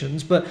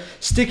restrictions. But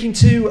sticking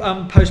to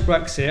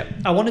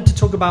post-Brexit, I wanted to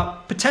talk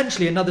about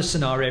potentially another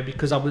scenario,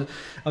 because I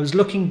was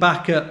looking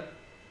back at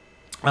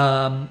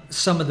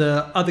some of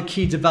the other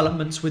key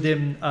developments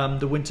within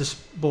the winter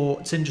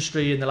sports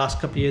industry in the last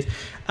couple of years,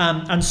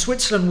 and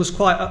Switzerland was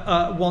quite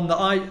one that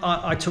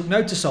I took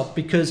notice of,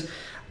 because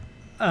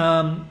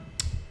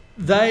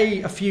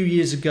they a few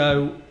years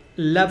ago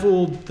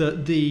leveled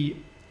the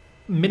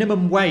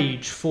minimum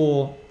wage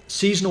for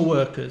seasonal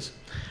workers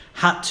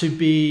had to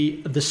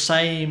be the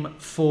same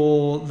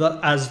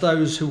as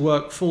those who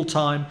work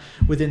full-time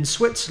within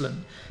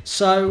Switzerland.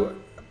 So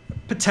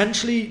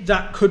potentially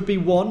that could be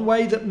one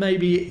way that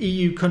maybe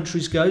EU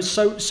countries go.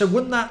 So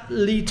wouldn't that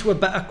lead to a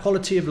better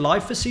quality of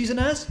life for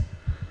seasonnaires?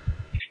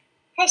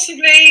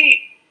 Possibly,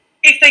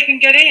 if they can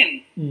get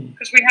in,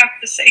 because we have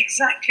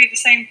exactly the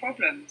same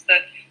problems,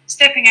 that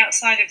stepping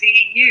outside of the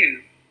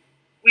EU,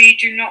 we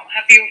do not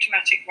have the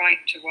automatic right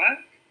to work.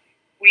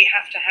 We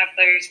have to have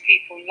those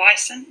people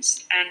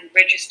licensed and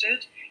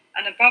registered.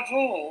 And above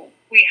all,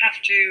 we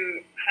have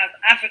to have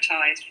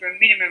advertised for a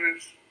minimum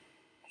of,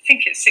 I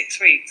think it's 6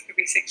 weeks, could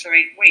be 6 or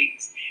 8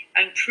 weeks,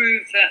 and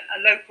prove that a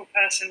local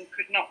person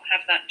could not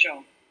have that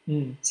job.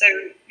 So,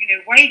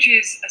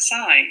 wages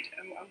aside,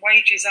 and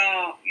wages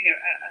are,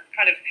 a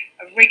kind of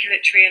a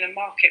regulatory and a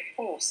market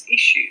force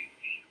issue,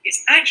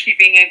 it's actually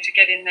being able to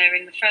get in there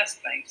in the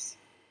first place.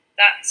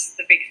 That's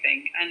the big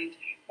thing. And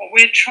what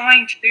we're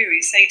trying to do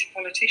is say to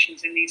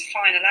politicians in these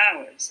final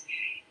hours,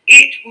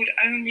 it would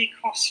only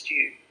cost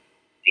you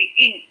the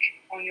ink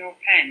on your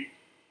pen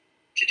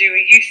to do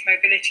a youth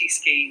mobility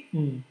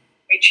scheme,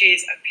 which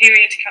is a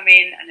period to come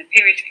in and a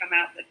period to come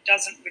out that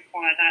doesn't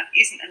require that,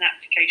 isn't an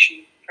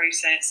application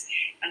process,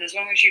 and as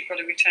long as you've got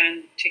a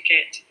return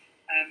ticket,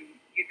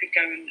 you could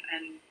go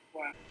and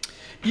work.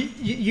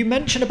 You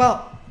mentioned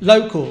about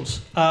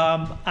locals,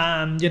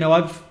 and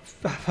I've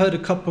heard a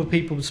couple of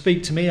people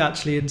speak to me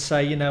actually and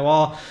say,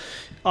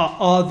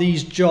 are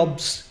these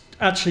jobs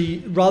actually,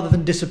 rather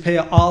than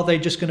disappear, are they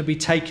just going to be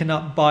taken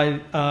up by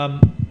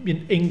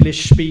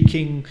English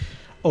speaking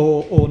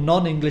or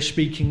non-English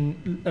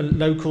speaking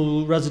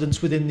local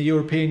residents within the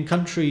European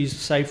countries,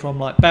 say from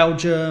like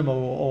Belgium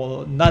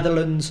or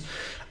Netherlands?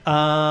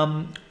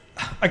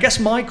 I guess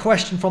my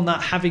question from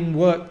that, having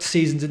worked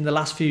seasons in the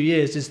last few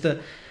years, is that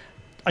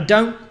I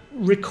don't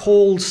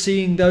recall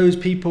seeing those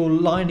people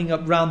lining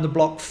up round the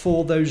block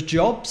for those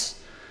jobs.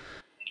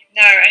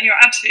 No, and you're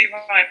absolutely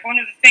right. One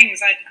of the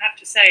things I have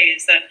to say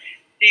is that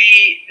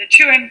the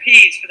two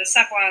MPs for the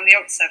Savoie and the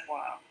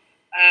Haute-Savoie,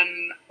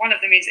 one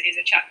of them is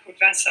a chap called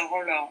Vincent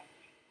Rolland,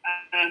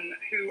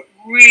 who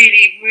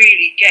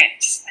really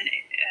gets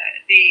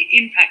the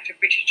impact of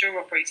British tour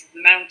operators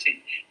in the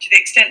mountain, to the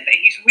extent that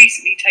he's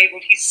recently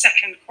tabled his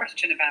second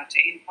question about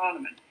it in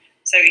Parliament.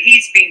 So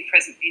he's been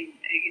present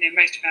in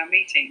most of our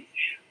meetings.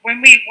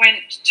 When we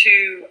went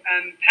to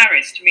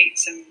Paris to meet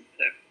to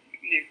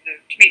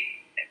meet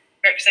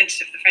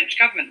representatives of the French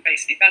government,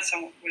 basically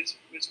Vincent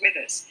was with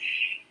us,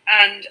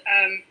 and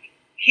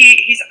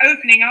his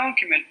opening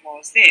argument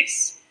was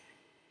this: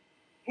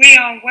 we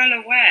are well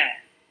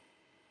aware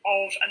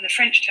of, and the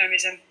French term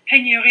is a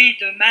pénurie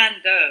de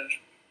main d'œuvre,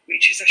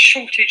 which is a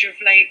shortage of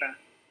labour.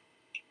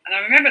 And I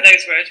remember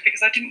those words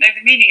because I didn't know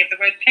the meaning of the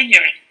word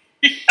pénurie.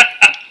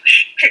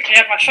 Quickly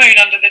had my phone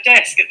under the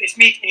desk at this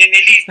meeting in the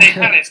Élysée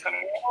Palace,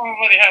 going, oh,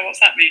 bloody hell,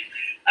 what's that mean?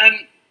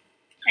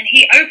 And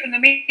he opened the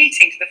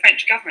meeting to the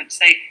French government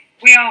saying,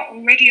 we are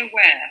already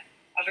aware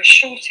of a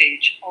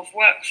shortage of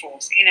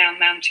workforce in our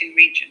mountain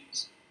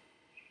regions.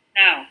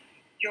 Now,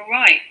 you're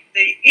right,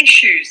 the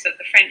issues that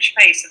the French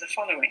face are the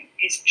following.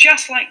 It's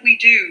just like we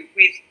do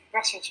with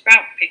Brussels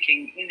sprout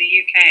picking in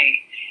the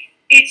UK.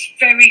 It's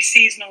very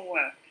seasonal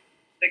work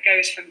that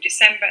goes from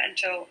December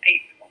until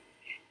April.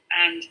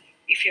 And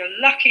if you're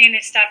lucky and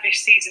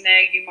established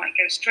seasonnaire, you might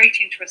go straight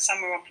into a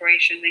summer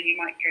operation, then you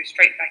might go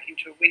straight back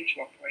into a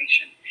winter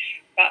operation.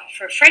 But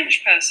for a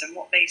French person,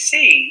 what they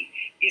see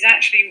is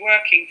actually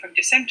working from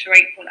December to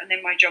April, and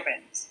then my job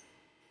ends.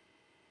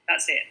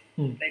 That's it.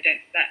 They don't.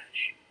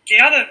 The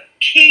other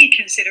key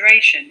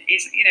consideration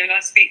is, and I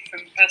speak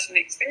from personal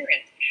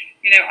experience.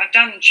 I've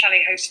done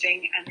chalet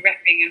hosting and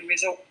repping and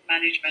resort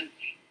management,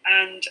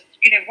 and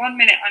 1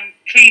 minute I'm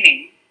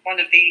cleaning one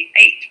of the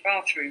 8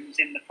 bathrooms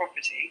in the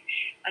property,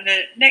 and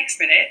the next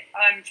minute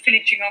I'm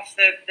finishing off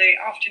the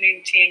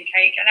afternoon tea and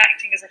cake and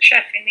acting as a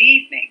chef in the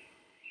evening.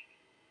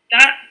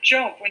 That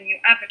job, when you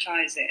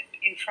advertise it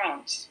in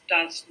France,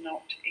 does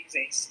not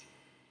exist.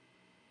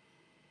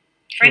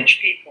 French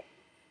people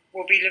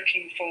will be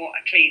looking for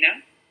a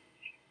cleaner,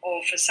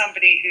 or for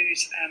somebody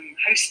who's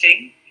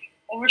hosting,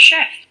 or a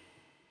chef.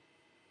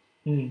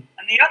 And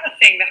the other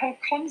thing, the whole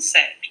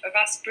concept of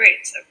us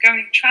Brits of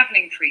going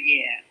travelling for a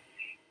year,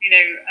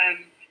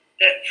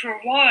 that for a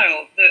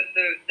while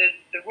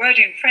the word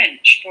in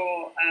French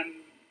for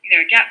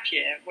a gap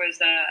year was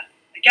a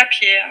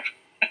gapière.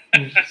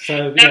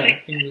 So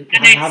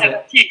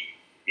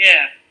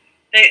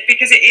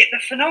because the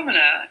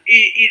phenomena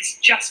is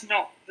just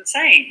not the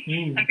same,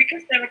 and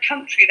because they're a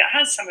country that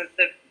has some of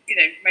the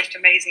most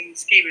amazing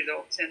ski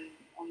resorts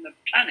on the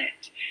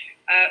planet,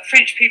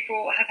 French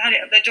people have had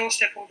it at their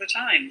doorstep all the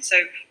time.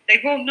 So they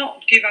will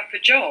not give up a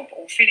job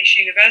or finish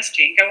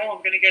university and go, oh,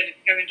 I'm going to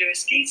go and do a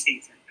ski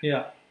season.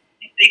 Yeah.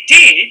 If they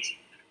did,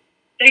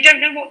 they don't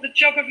know what the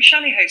job of a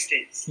chalet host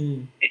is.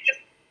 It just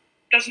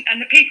doesn't.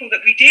 And the people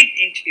that we did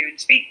interview and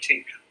speak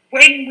to,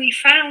 when we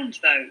found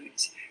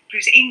those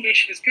whose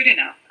English was good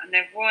enough, and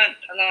there weren't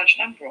a large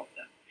number of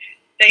them,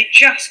 they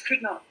just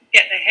could not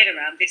get their head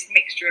around this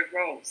mixture of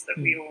roles that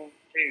we all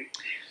do.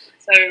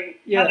 So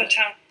mother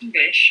tongue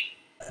English.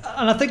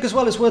 And I think as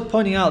well it's worth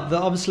pointing out that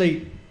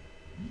obviously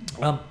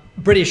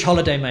British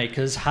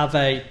holidaymakers have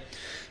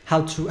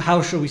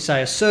how shall we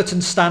say, a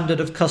certain standard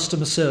of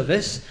customer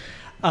service,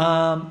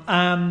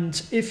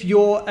 and if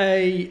you're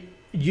a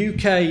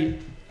UK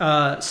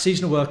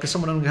seasonal worker,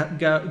 someone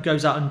who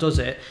goes out and does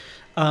it,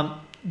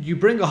 you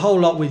bring a whole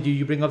lot with you.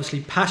 You bring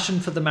obviously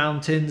passion for the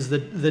mountains,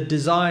 the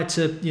desire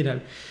to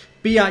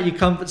be out your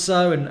comfort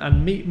zone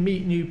and meet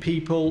new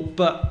people,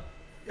 but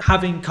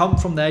having come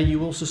from there,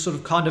 you also sort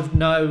of kind of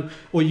know,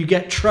 or you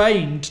get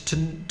trained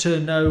to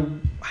know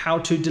how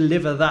to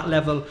deliver that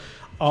level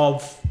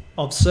of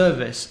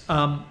service.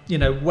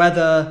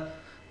 Whether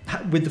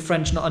with the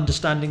French not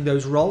understanding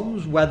those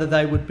roles, whether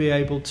they would be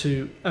able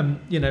to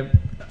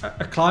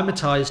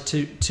acclimatise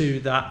to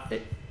that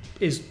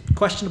is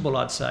questionable,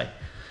 I'd say.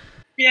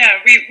 Yeah,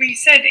 we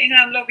said in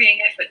our lobbying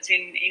efforts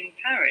in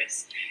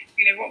Paris,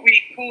 what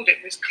we called it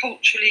was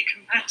culturally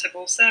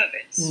compatible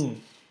service.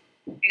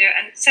 And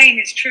the same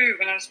is true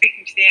when I was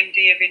speaking to the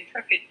MD of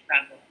Intrepid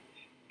Travel.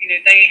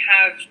 They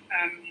have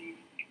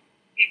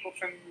people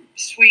from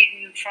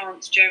Sweden,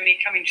 France, Germany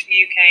coming to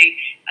the UK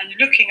and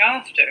looking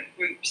after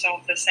groups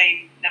of the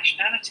same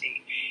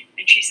nationality.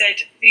 And she said,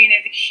 the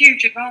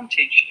huge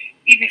advantage,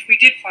 even if we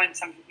did find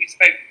somebody who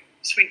spoke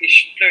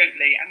Swedish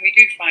fluently, and we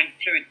do find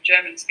fluent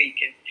German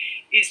speakers,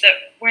 is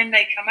that when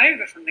they come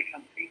over from the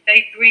country,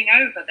 they bring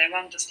over their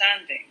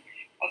understanding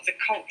of the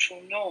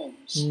cultural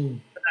norms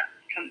for that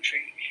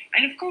country.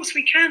 And of course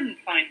we can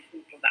find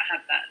people that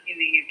have that in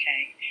the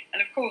UK.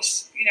 And of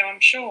course, I'm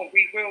sure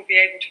we will be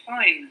able to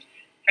find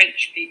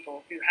French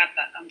people who have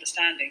that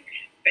understanding.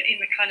 But in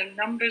the kind of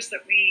numbers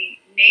that we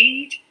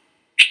need,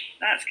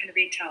 that's going to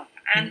be tough.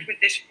 And with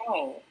this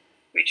role,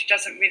 which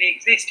doesn't really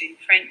exist in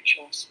French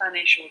or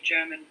Spanish or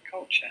German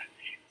culture,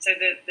 So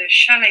the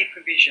chalet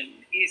provision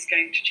is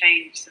going to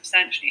change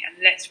substantially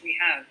unless we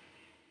have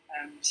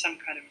some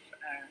kind of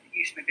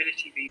youth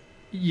mobility visa.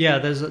 Yeah,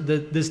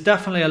 there's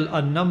definitely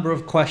a number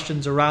of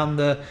questions around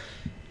the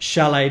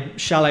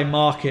chalet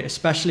market,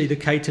 especially the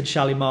catered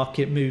chalet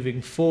market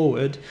moving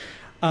forward.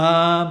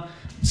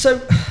 So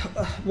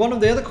one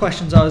of the other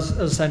questions I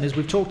was saying is,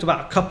 we've talked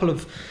about a couple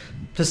of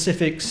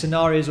specific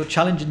scenarios or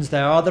challenges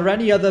there. Are there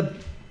any other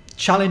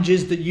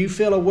challenges that you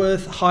feel are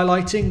worth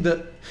highlighting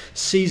that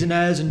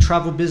seasonnaires and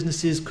travel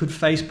businesses could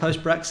face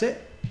post-Brexit?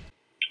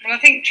 Well, I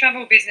think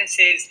travel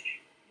businesses,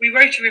 we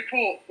wrote a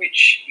report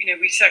which, you know,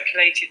 we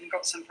circulated and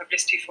got some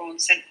publicity for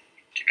and sent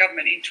to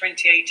government in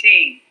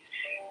 2018,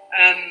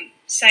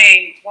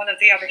 saying one of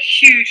the other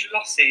huge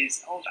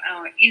losses of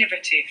our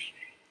innovative,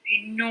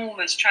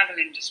 enormous travel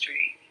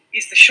industry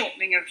is the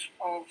shortening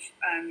of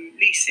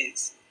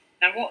leases.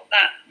 Now, what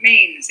that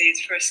means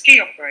is, for a ski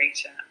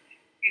operator,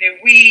 you know,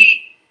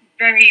 we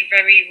very,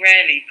 very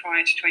rarely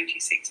prior to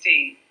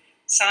 2016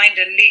 signed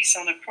a lease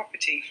on a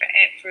property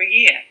for a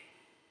year,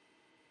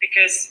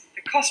 because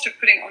the cost of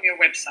putting it on your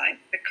website,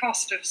 the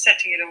cost of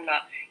setting it all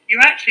up, you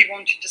actually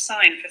wanted to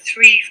sign for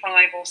 3,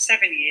 5 or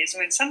 7 years,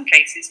 or in some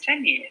cases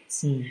 10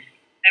 years.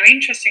 Now,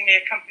 interestingly,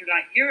 a company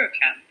like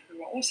Eurocamp,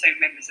 who are also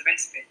members of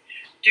SBiT,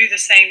 do the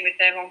same with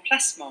their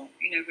emplacement,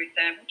 you know, with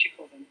their, what do you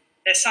call them,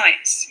 their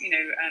sites, you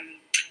know,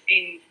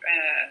 in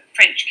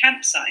French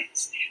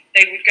campsites.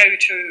 They would go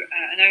to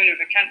an owner of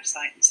a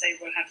campsite and say,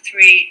 we'll have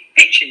 3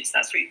 pitches.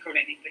 That's what you call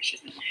it in English,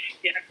 isn't it?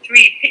 You have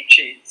 3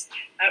 pitches.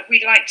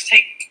 We'd like to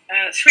take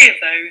 3 of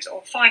those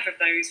or 5 of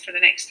those for the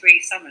next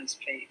 3 summers,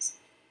 please.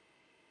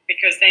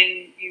 Because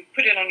then you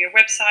put it on your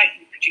website,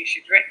 you produce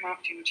your direct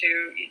marketing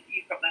material,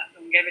 you've got that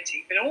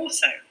longevity. But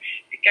also,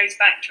 it goes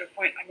back to a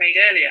point I made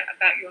earlier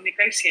about your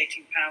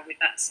negotiating power with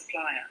that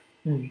supplier.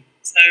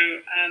 So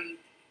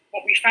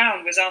what we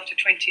found was, after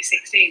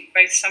 2016,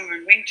 both summer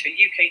and winter,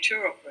 UK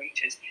tour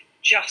operators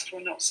just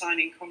were not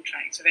signing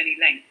contracts of any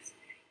length.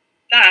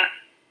 That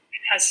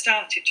has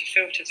started to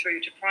filter through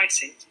to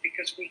prices,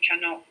 because we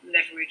cannot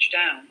leverage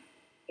down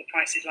the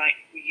prices like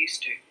we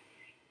used to.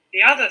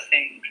 The other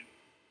thing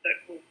that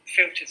will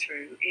filter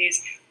through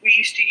is, we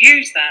used to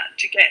use that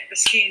to get the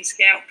ski and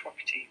ski out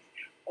properties,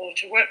 or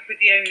to work with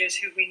the owners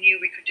who we knew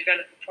we could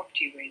develop a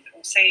property with,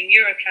 or say in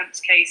Eurocamp's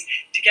case,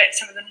 to get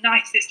some of the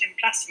nicest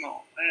emplacement,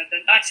 the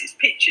nicest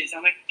pitches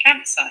on a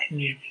campsite.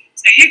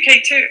 So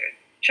UK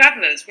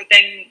travellers would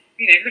then,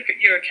 you know, look at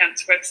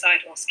Eurocamp's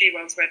website or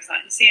Skiworld's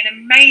website and see an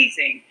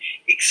amazing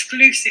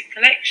exclusive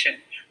collection,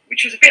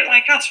 which was a bit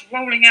like us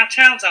rolling our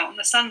towels out on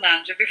the sun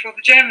lounger before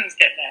the Germans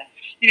get there.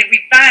 You know,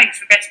 we bagged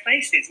the best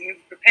places and we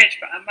were prepared to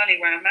put our money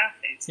where our mouth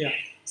is. Yeah.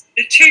 So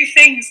the 2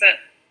 things that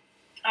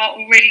are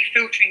already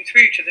filtering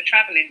through to the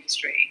travel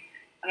industry,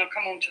 and I'll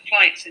come on to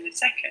flights in a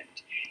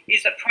second,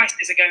 is that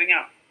prices are going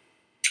up.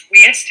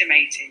 We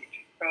estimated,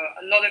 for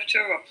a lot of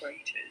tour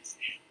operators,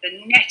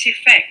 the net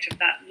effect of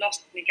that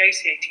lost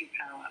negotiating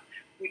power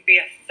would be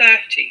a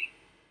 30%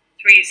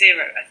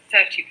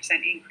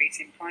 increase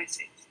in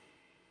prices.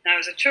 Now,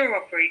 as a tour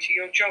operator,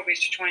 your job is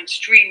to try and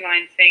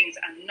streamline things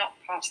and not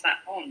pass that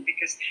on,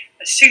 because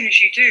as soon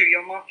as you do,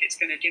 your market's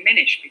going to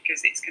diminish,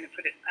 because it's going to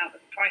put it out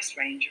of the price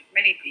range of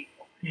many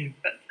people.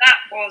 But that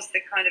was the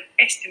kind of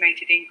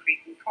estimated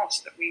increase in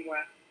cost that we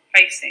were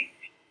facing.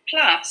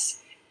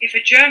 Plus, if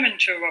a German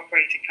tour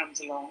operator comes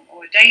along,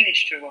 or a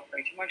Danish tour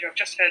operator, mind you, I've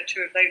just heard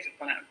 2 of those have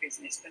gone out of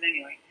business, but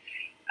anyway,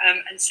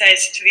 and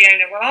says to the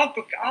owner, well,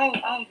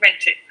 I'll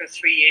rent it for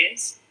 3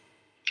 years.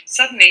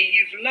 Suddenly,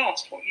 you've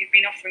lost what you've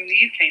been offering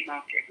the UK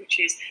market, which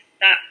is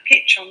that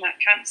pitch on that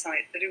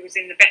campsite, that it was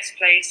in the best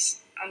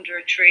place, under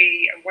a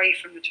tree, away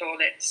from the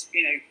toilets,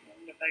 you know,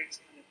 all of those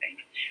kind of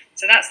things.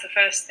 So that's the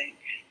first thing.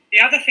 The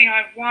other thing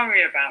I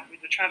worry about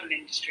with the travel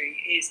industry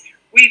is,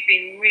 we've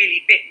been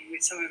really bitten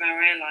with some of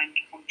our airline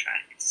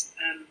contracts,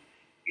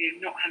 you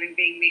know, not having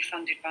been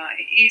refunded by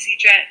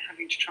EasyJet,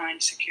 having to try and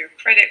secure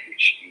credit,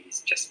 which is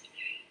just,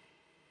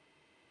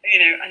 you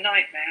know, a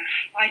nightmare.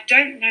 I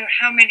don't know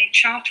how many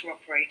charter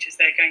operators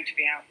there are going to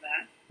be out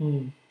there.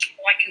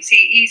 What I can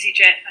see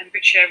EasyJet and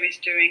British Airways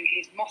doing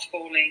is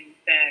mothballing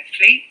their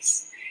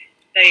fleets.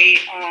 They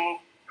are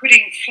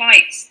putting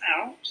flights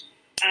out,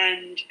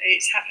 and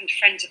it's happened to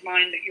friends of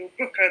mine that you'll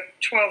book a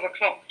 12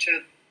 o'clock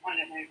to, I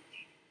don't know,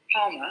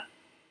 Palma,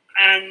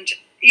 and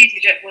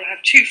EasyJet will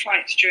have 2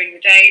 flights during the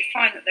day,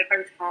 find that they're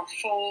both half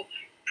full.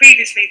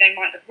 Previously, they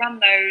might have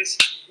run those,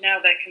 now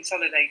they're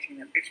consolidating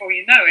them. Before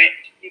you know it,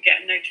 you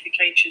get a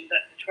notification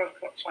that the 12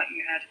 o'clock flight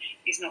you had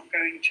is not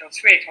going until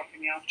 3 o'clock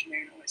in the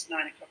afternoon, or it's 9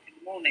 o'clock in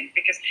the morning.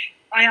 Because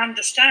I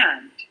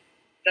understand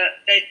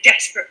that they're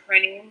desperate for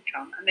any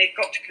income, and they've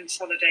got to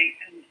consolidate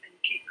and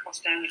keep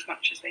costs down as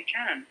much as they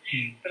can.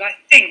 But I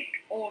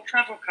think all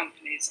travel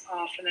companies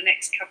are, for the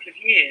next couple of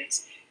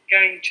years,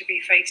 going to be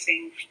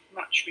facing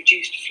much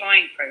reduced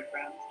flying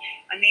programs.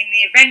 And in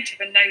the event of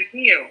a no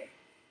deal,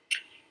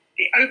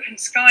 the open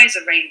skies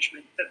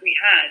arrangement that we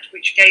had,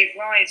 which gave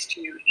rise to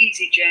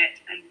EasyJet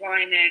and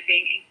Ryanair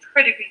being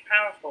incredibly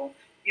powerful,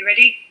 you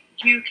ready?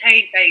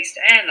 UK-based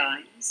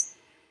airlines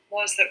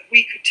was that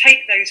we could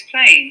take those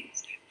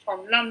planes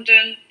from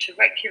London to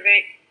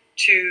Reykjavik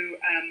to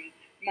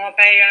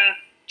Marbella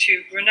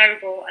to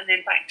Grenoble and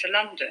then back to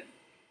London.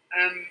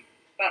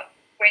 But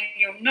when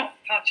you're not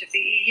part of the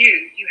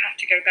EU, you have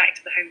to go back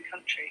to the home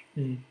country.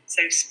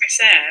 So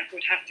SBiT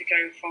would have to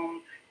go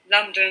from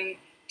London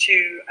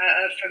to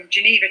from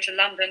Geneva to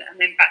London and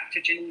then back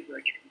to Geneva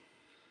again.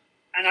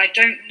 And I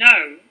don't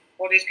know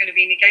what is going to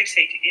be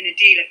negotiated in a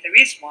deal, if there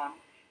is one,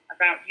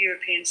 about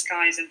European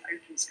skies and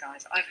open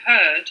skies. I've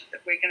heard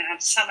that we're going to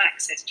have some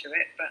access to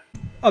it, but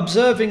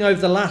observing over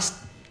the last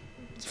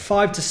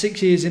 5 to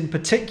 6 years in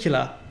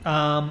particular,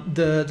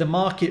 the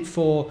market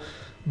for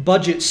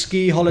budget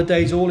ski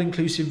holidays, all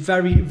inclusive,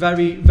 very,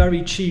 very,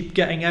 very cheap,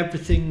 getting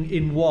everything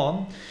in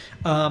one,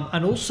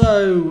 and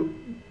also,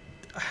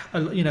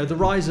 you know, the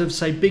rise of,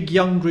 say, big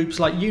young groups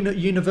like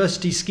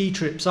university ski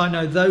trips. I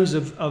know those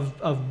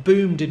have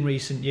boomed in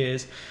recent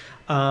years.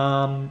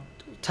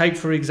 Take,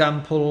 for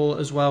example,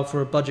 as well, for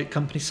a budget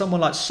company,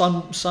 someone like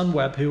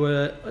Sunweb, who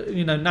are,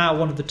 you know, now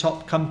one of the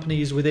top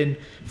companies within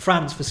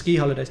France for ski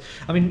holidays.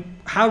 I mean,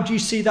 how do you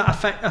see that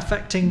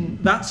affecting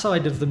that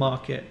side of the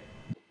market?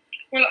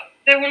 Well,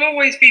 there will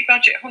always be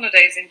budget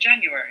holidays in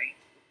January.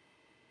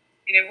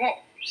 You know, what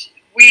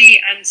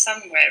we and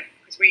Sunweb,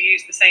 because we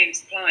use the same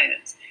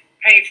suppliers,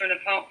 pay for an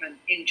apartment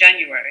in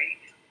January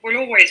will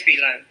always be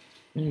low,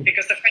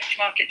 because the French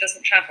market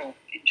doesn't travel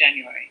in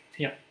January.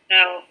 Yeah.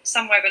 Now,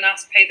 Sunweb and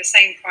us pay the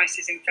same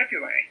prices in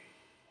February,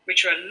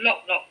 which are a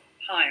lot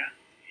higher.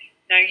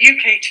 Now,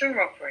 UK tour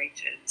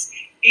operators,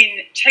 in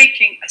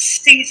taking a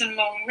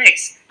season-long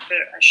risk for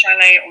a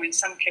chalet or in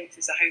some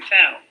cases a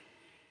hotel,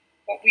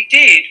 what we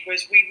did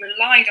was we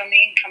relied on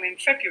the income in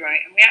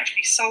February and we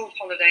actually sold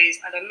holidays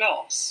at a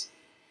loss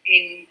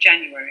in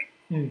January.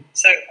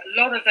 So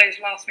a lot of those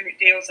last-minute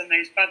deals and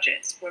those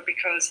budgets were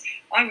because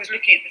I was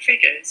looking at the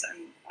figures,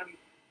 and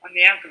I'm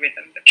the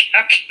algorithm that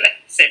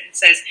calculates it and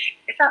says,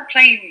 if that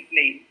plane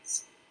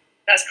leaves,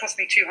 that's cost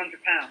me £200.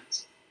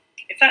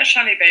 If that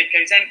chalet bed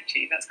goes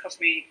empty, that's cost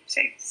me,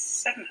 say,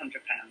 £700.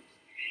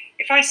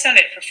 If I sell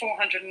it for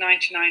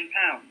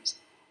 £499,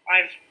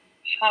 I've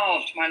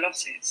halved my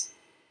losses.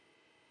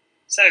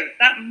 So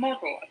that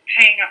model of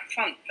paying up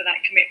front for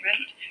that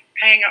commitment,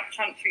 paying up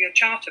front for your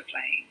charter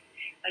plane,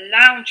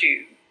 allowed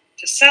you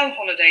to sell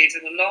holidays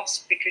at a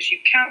loss because you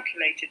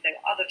calculated that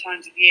at other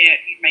times of year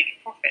you'd make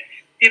a profit.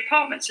 The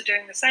apartments are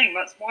doing the same.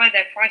 That's why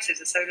their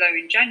prices are so low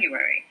in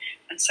January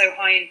and so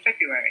high in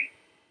February,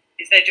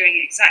 is they're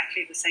doing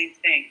exactly the same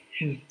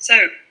thing.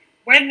 So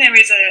when there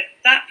is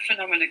that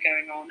phenomena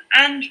going on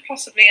and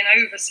possibly an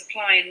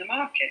oversupply in the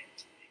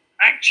market,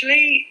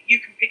 actually you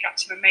can pick up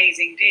some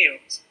amazing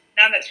deals.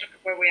 Now let's look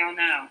at where we are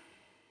now.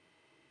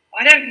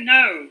 I don't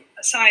know,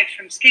 aside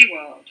from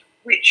Skiworld,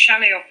 which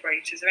chalet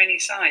operators of any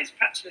size,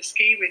 perhaps Le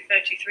Ski with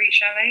 33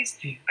 chalets,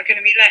 are going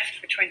to be left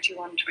for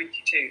 21,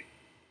 22.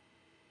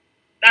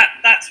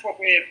 That's what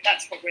we're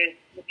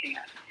looking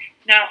at.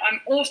 Now, I'm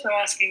also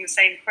asking the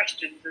same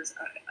questions: as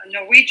a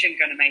Norwegian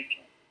going to make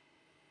it?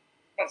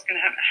 What's going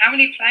to happen? How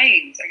many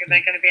planes are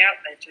they going to be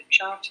out there to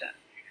charter?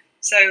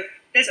 So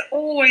there's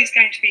always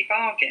going to be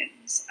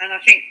bargains, and I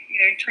think, you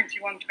know, in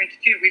 21,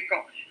 22 we've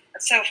got a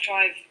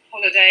self-drive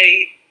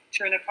holiday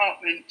to an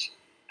apartment.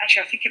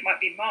 Actually, I think it might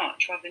be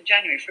March rather than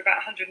January, for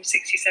about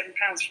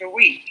 £167 for a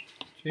week.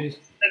 Jeez.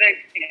 So they,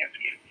 you know,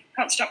 you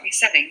can't stop me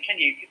selling, can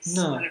you?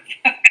 No.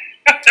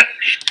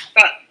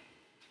 But,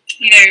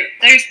 you know,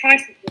 those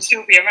prices will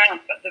still be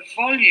around, but the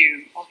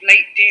volume of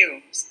late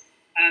deals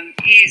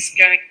is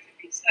going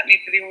to be,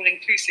 certainly for the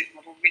all-inclusive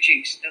model,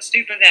 reduced. They'll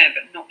still be there,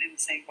 but not in the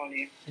same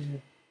volume.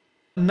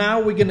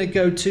 Now we're going to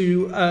go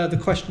to the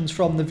questions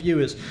from the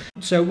viewers.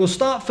 So we'll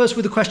start first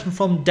with a question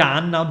from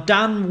Dan. Now,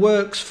 Dan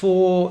works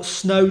for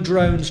Snow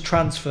Drones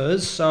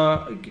Transfers,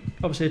 so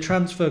obviously a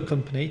transfer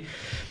company.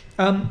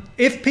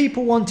 If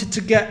people wanted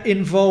to get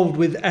involved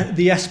with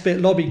the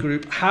SBiT lobby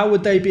group, how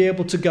would they be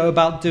able to go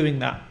about doing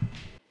that?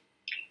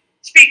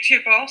 Speak to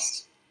your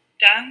boss,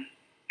 Dan,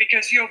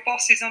 because your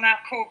boss is on our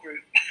core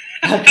group.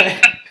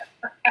 Okay.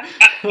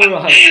 All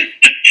right.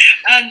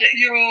 And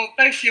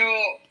both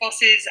your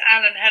bosses,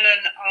 Al and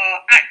Helen, are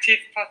active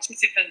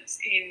participants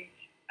in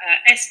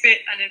SBiT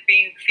and have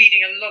been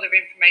feeding a lot of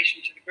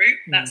information to the group.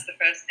 That's the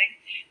first thing.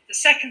 The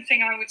second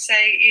thing I would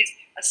say is,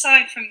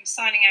 aside from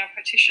signing our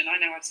petition, I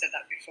know I've said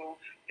that before,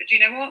 but do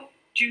you know what?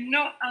 Do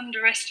not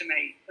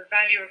underestimate the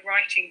value of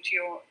writing to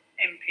your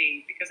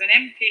MP, because an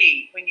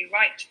MP, when you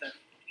write to them,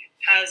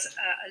 has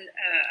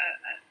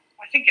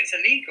I think it's a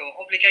legal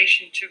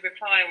obligation to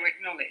reply or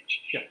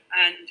acknowledge. Yeah.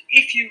 And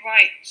if you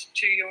write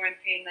to your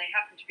MP and they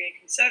happen to be a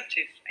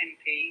Conservative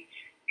MP,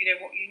 you know,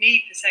 what you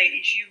need to say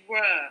is, you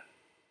were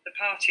the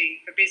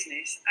party for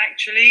business.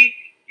 Actually,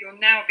 you're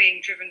now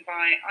being driven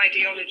by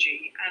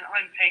ideology, and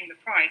I'm paying the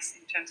price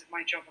in terms of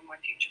my job and my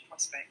future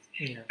prospects.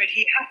 Yeah. But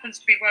he happens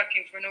to be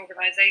working for an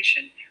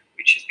organisation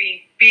which has been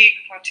big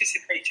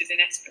participators in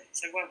SBiT,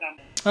 so well done.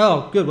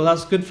 Oh, good. Well,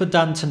 that's good for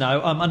Dan to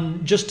know.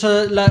 And just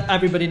to let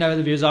everybody know,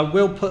 the viewers, I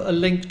will put a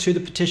link to the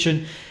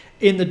petition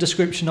in the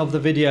description of the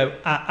video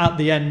at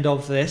the end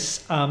of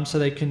this, so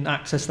they can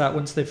access that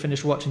once they've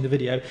finished watching the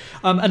video.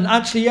 And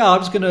actually, yeah, I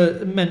was going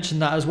to mention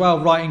that as well,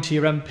 writing to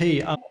your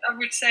MP. What I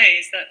would say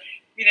is that,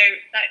 you know,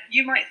 that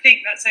you might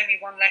think that's only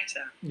one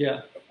letter.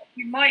 Yeah. But what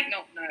you might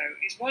not know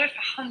is, what if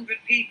 100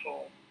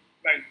 people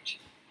wrote?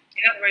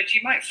 In other words,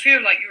 you might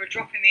feel like you're a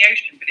drop in the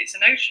ocean, but it's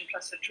an ocean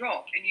plus a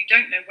drop, and you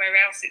don't know where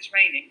else it's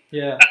raining.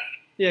 Yeah.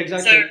 Yeah,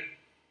 exactly. So,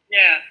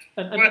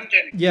 yeah, worth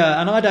doing.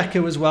 Yeah, and I'd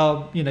echo as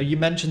well, you know, you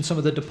mentioned some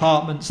of the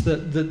departments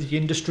that the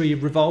industry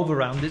revolve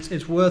around.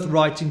 It's worth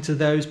writing to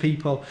those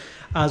people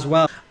as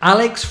well.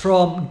 Alex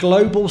from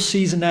Global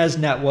Seasonnaires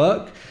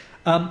Network.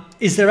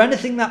 Is there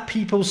anything that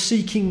people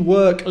seeking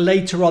work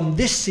later on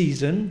this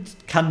season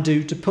can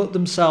do to put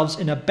themselves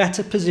in a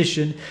better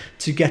position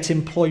to get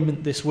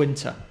employment this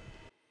winter?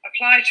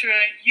 Apply to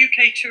a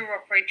UK tour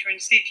operator and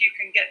see if you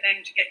can get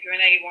them to get you an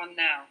A1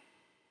 now.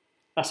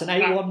 That's an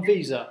A1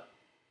 visa?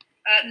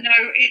 No,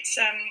 it's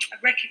a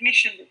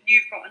recognition that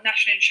you've got a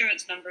national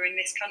insurance number in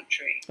this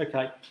country.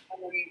 Okay.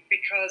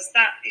 Because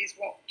that is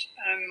what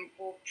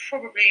will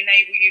probably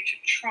enable you to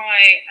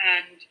try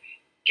and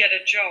get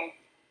a job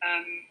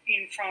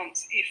in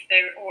France,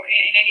 or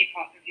in any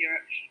part of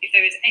Europe, if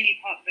there is any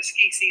part of a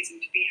ski season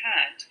to be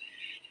had.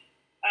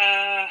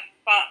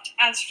 But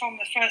as from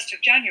the 1st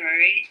of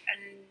January,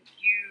 and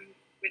you,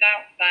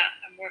 without that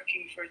and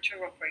working for a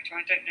tour operator,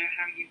 I don't know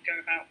how you go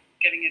about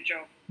getting a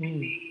job.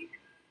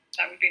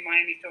 That would be my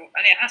only thought.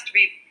 And it has to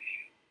be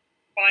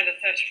by the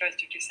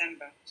 31st of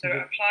December. So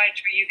apply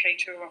to a UK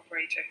tour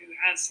operator who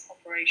has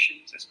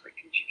operations as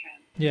quickly as you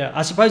can. Yeah,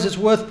 I suppose it's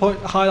worth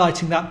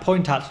highlighting that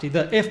point, actually,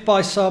 that if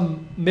by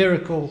some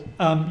miracle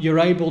you're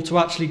able to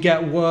actually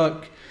get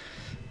work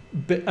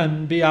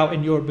and be out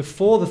in Europe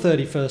before the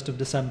 31st of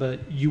December,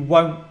 you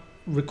won't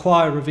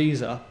require a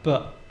visa,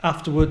 but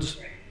afterwards,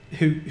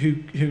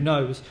 who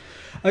knows?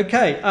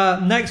 Okay,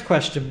 next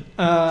question.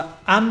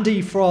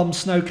 Andy from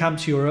Snow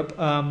Camps Europe.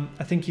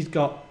 I think he's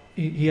got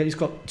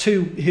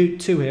two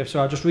here, so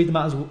I'll just read them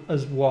out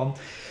as one.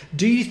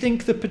 Do you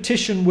think the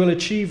petition will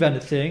achieve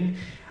anything?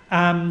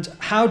 And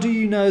how do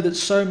you know that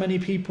so many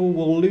people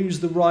will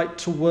lose the right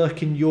to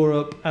work in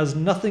Europe, as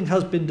nothing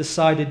has been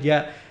decided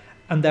yet,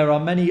 and there are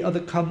many other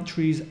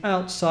countries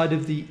outside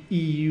of the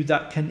EU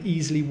that can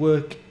easily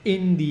work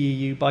in the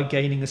EU by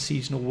gaining a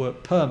seasonal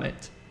work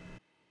permit?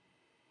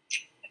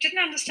 I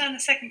didn't understand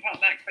the second part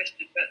of that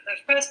question, but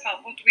the first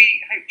part, what do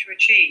we hope to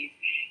achieve,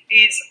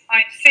 is,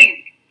 I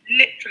think,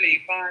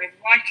 literally by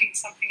writing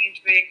something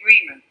into the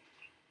agreement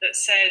that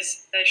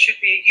says there should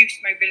be a youth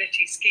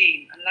mobility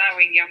scheme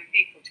allowing young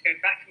people to go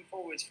back and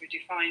forwards for a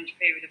defined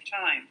period of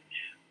time,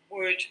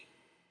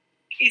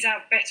 is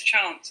our best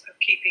chance of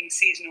keeping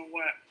seasonal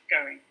work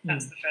going.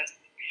 That's the first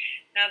thing.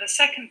 Now, the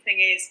second thing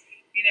is,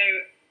 you know,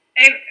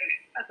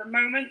 at the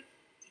moment,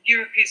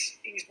 Europe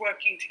is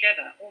working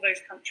together. All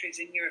those countries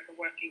in Europe are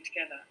working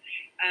together.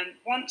 And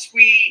once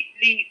we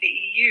leave the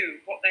EU,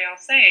 what they are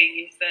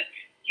saying is that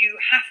you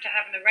have to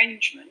have an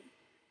arrangement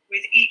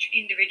with each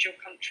individual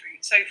country.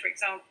 So, for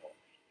example,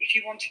 if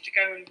you wanted to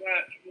go and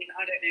work in,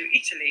 I don't know,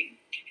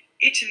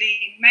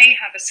 Italy may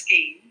have a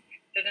scheme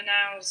that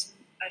allows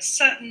a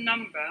certain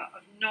number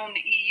of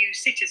non-EU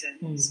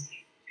citizens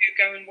to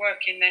go and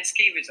work in their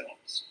ski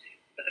resorts.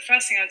 But the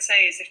first thing I'd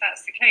say is, if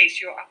that's the case,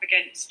 you're up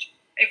against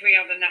every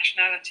other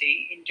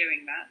nationality in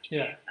doing that.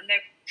 Yeah. And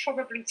there's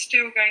probably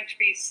still going to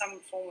be some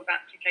form of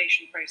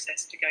application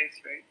process to go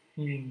through.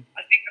 I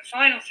think the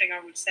final thing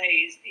I would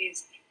say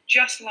is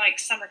just like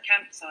summer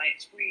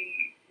campsites,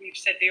 we've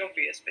said the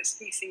obvious, but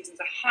ski seasons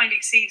are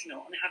highly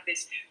seasonal and have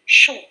this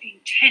short,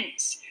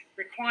 intense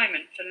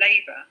requirement for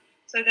labour.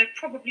 So there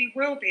probably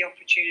will be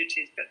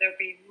opportunities, but they'll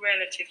be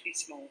relatively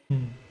small.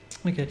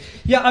 Okay.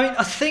 Yeah, I mean,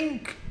 I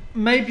think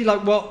maybe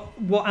like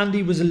what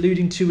Andy was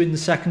alluding to in the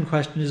second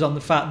question is on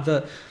the fact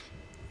that,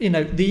 you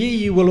know, the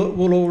EU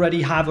will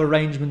already have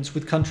arrangements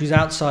with countries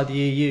outside the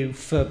EU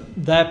for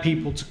their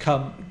people to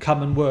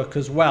come and work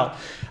as well.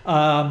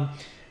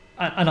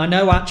 And I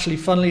know, actually,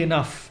 funnily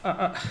enough,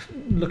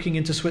 looking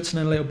into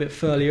Switzerland a little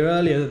bit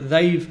earlier,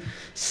 they've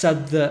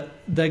said that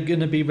they're going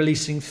to be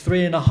releasing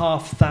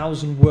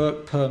 3,500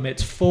 work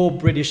permits for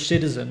British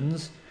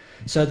citizens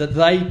so that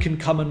they can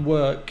come and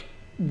work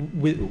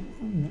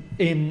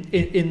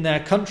in their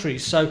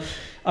countries. So,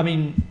 I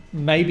mean,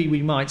 maybe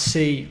we might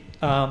see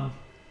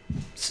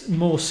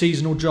more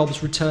seasonal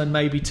jobs return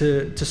maybe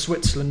to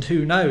Switzerland.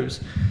 Who knows?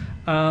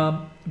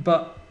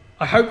 But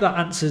I hope that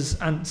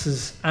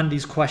answers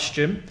Andy's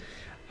question.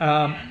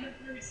 And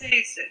I would say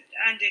is that,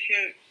 and if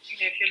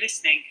you're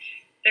listening,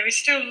 there is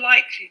still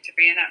likely to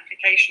be an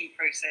application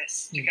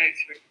process to go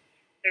through.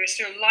 There is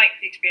still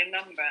likely to be a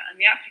number, and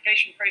the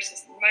application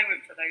process at the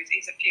moment for those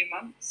is a few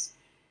months.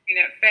 You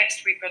know, at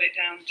best we've got it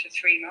down to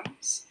 3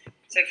 months.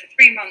 So for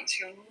 3 months,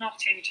 you're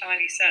not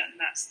entirely certain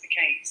that's the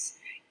case,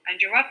 and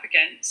you're up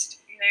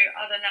against, you know,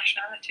 other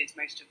nationalities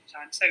most of the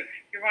time. So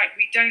you're right,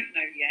 we don't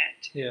know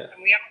yet,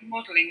 and we are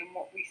modelling on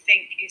what we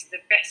think is the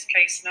best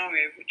case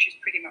scenario, which is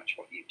pretty much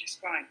what you've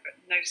described, but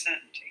no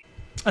certainty.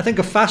 I think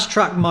a fast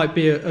track might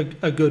be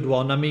a good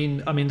one. I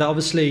mean,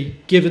 obviously,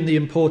 given the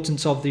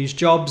importance of these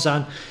jobs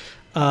and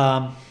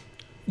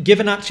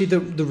given actually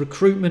the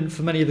recruitment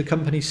for many of the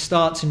companies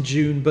starts in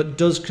June but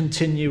does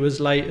continue as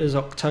late as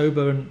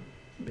October, and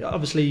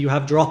obviously you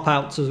have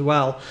dropouts as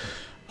well.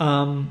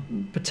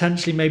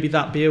 Potentially, maybe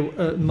that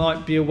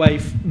might be a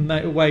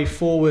way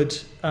forward.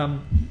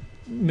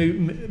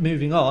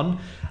 Moving on.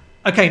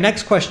 Okay,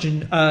 next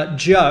question,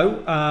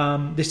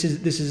 Joe. This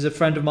is a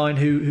friend of mine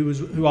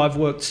who I've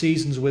worked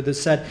seasons with.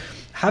 Has said,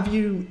 have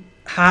you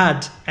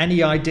had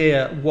any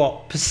idea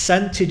what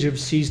percentage of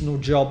seasonal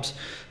jobs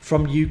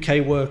from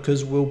UK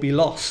workers will be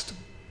lost?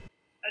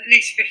 At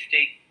least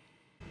 50.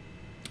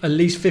 At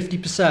least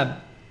 50%.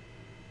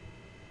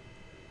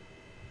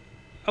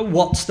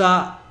 What's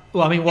that?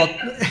 Well, I mean, what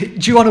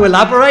do you want to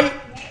elaborate?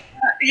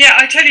 Yeah,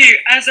 I tell you,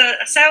 as a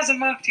sales and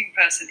marketing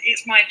person,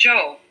 it's my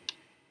job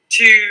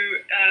to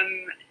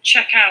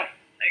check out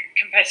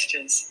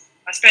competitors.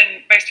 I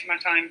spend most of my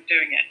time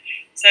doing it.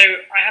 So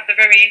I have the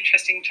very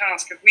interesting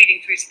task of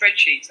reading through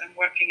spreadsheets and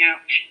working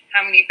out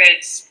how many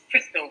beds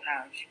Bristol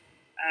have,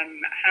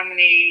 how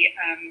many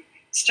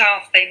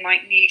staff they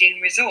might need in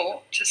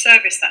resort to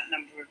service that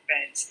number of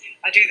beds.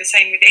 I do the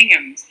same with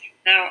Ingham's.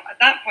 Now, at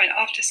that point,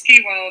 after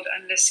Skiworld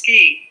and Le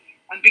Ski,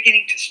 I'm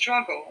beginning to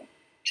struggle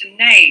to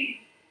name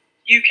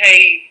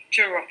UK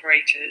tour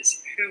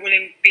operators who will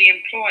be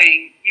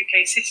employing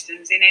UK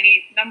citizens in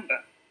any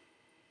number.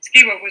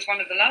 Skiworld was one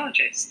of the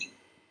largest,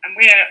 and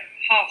we're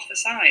half the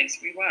size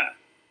we were.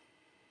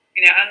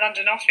 You know, our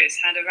London office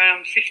had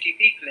around 50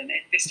 people in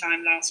it this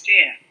time last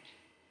year.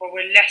 Well,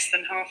 we're less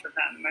than half of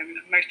that at the moment,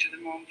 and most of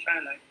them are on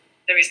furlough.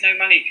 There is no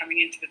money coming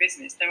into the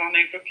business. There are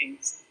no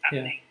bookings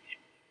happening.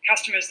 Yeah.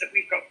 Customers that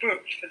we've got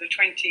booked for the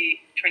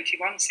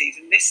 2021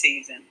 season, this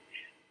season,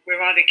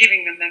 we're either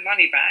giving them their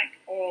money back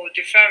or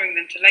deferring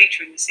them to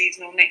later in the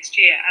season or next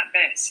year at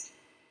best.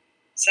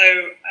 So,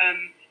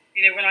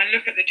 you know, when I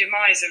look at the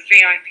demise of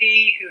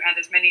VIP, who had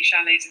as many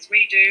chalets as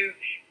we do,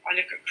 I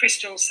look at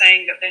Crystal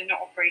saying that they're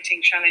not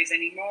operating chalets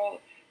anymore,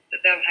 that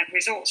they'll have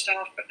resort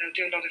staff, but they'll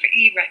do a lot of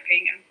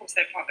e-repping. And of course,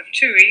 they're part of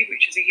TUI,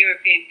 which is a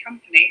European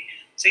company.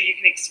 So you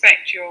can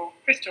expect your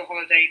Crystal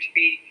holiday to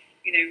be,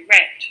 you know,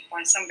 repped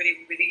by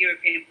somebody with a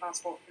European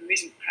passport who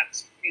isn't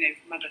perhaps, you know,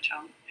 mother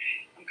tongue.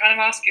 I'm kind of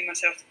asking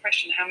myself the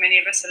question, how many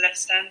of us are left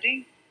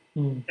standing?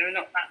 There are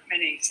not that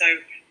many. So,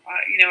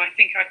 you know, I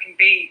think I can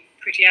be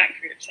pretty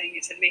accurate saying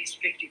it's at least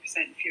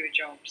 50% fewer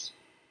jobs.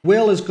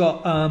 Will has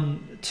got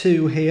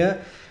two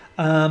here.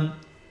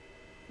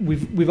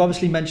 We've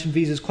obviously mentioned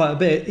visas quite a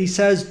bit. He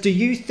says, do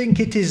you think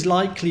it is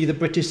likely that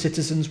British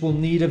citizens will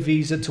need a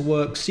visa to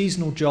work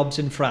seasonal jobs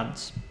in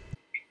France?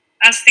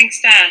 As things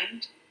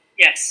stand,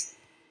 yes.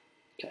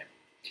 Okay.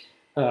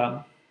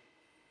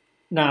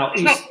 Now,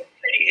 it's not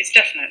likely, it's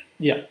definite.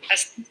 Yeah.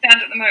 As things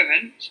stand at the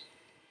moment,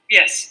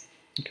 yes.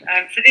 Okay.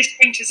 For this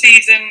winter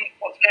season,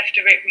 what's left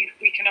of it,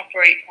 we can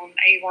operate on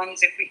A1s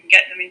if we can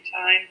get them in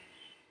time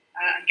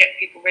and get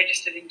people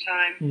registered in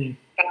time.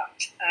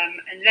 But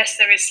unless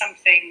there is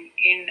something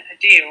in a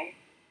deal,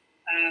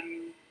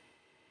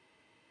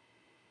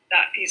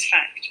 that is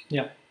fact.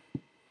 Yeah.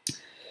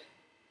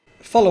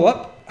 Follow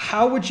up.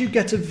 How would you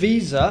get a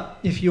visa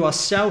if you are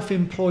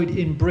self-employed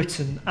in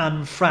Britain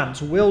and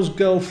France? Will's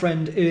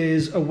girlfriend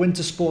is a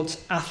winter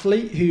sports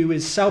athlete who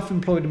is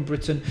self-employed in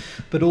Britain,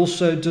 but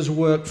also does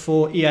work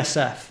for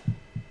ESF.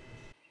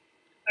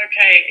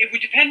 Okay, it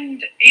would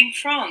depend. In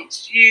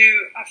France,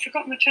 I've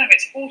forgotten the term,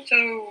 it's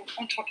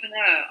auto-entrepreneur,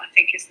 I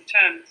think is the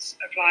term that's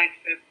applied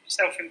for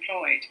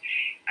self-employed.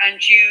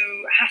 And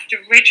you have to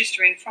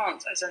register in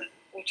France as an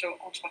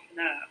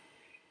auto-entrepreneur.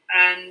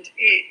 And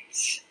it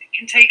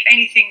can take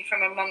anything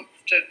from a month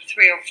to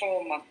 3 or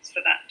 4 months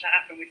for that to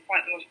happen, with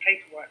quite a lot of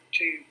paperwork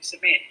to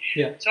submit.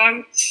 Yeah. So I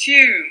would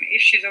assume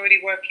if she's already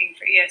working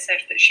for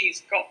ESF that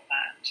she's got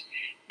that.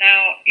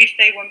 Now, if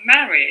they were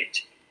married,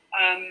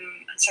 and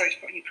sorry to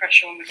put any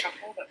pressure on the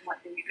couple that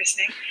might be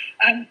listening,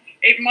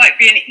 it might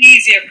be an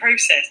easier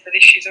process that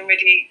if she's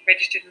already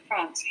registered in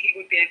France, he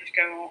would be able to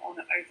go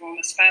over on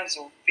a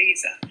spousal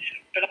visa.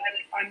 But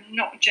I'm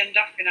not gemmed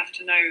up enough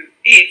to know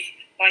if,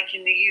 like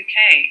in the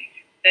UK,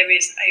 there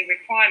is a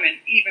requirement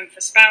even for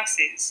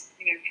spouses,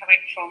 you know, coming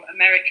from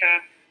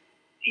America,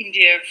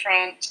 India,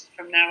 France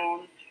from now on,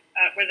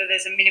 whether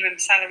there's a minimum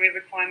salary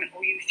requirement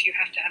or if you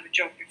have to have a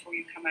job before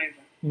you come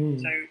over.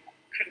 So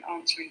couldn't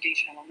answer in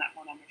detail on that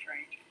one, I'm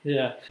afraid.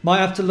 Yeah, might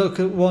have to look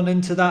at one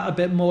into that a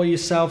bit more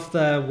yourself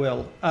there,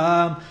 Will.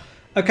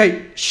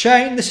 Okay,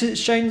 Shane, this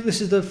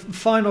is the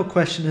final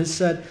question, has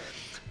said,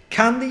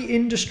 can the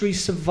industry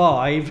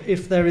survive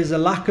if there is a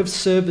lack of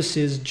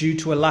services due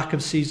to a lack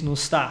of seasonal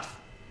staff?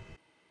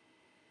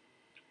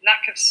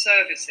 Lack of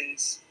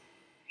services.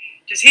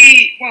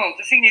 Well,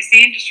 the thing is,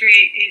 the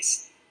industry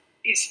is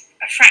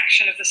a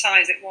fraction of the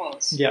size it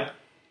was. Yeah.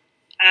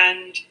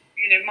 And,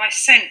 you know, my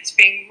sense,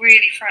 being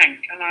really frank,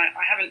 and I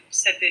haven't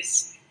said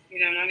this, you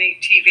know, in any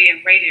TV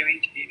and radio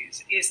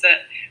interviews, is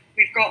that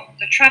we've got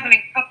the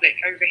travelling public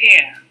over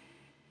here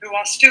who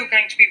are still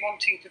going to be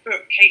wanting to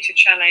book catered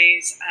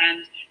chalets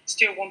and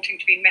still wanting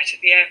to be met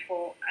at the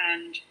airport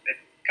and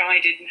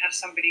guided and have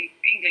somebody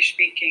English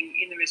speaking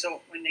in the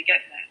resort when they get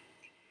there.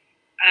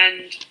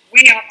 And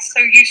we are so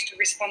used to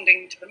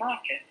responding to the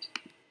market.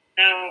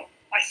 Now,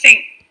 I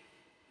think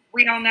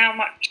we are now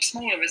much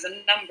smaller as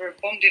a number of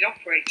bonded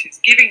operators,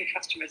 giving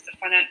customers the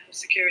financial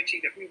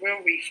security that we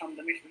will refund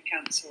them if we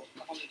cancel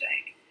the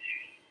holiday.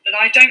 That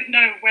I don't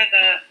know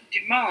whether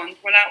demand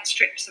will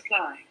outstrip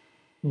supply.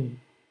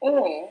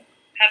 Or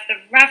have the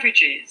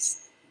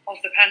ravages of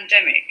the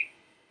pandemic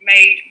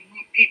made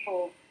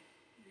people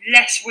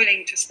less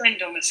willing to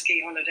spend on a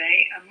ski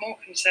holiday and more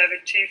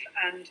conservative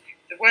and,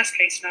 the worst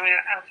case scenario,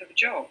 out of a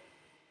job?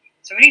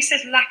 So when he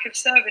says lack of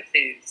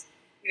services,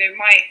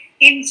 my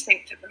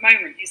instinct at the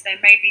moment is there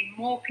may be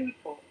more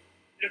people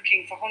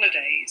looking for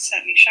holidays,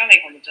 certainly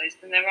chalet holidays,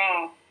 than there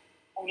are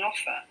on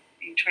offer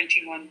in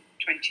 21,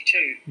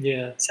 22.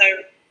 Yeah. So,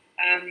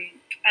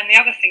 and the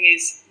other thing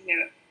is,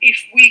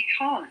 if we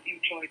can't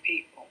employ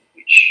people,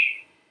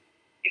 which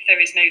if there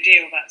is no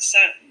deal, that's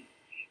certain,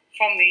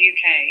 from the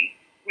UK,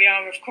 we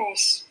are of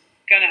course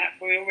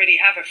we already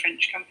have a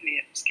French company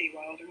at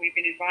Skiworld, and we've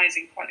been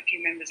advising quite a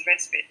few members of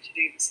SBiT to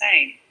do the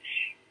same.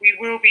 We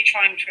will be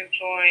trying to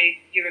employ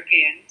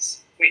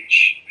Europeans,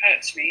 which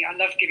hurts me. I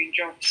love giving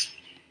jobs,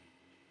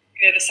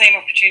 the same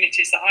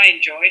opportunities that I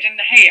enjoyed, and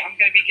hey, I'm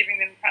going to be giving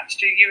them perhaps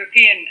to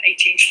European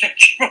 18 to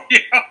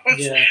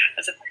 34-year-olds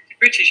as opposed to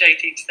British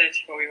 18 to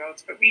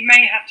 34-year-olds, but we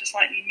may have to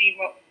slightly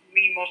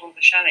remodel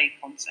the chalet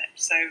concept.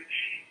 So,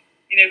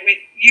 with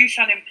youth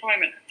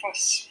unemployment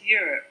across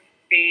Europe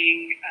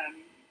being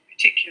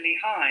particularly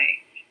high,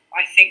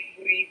 I think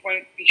we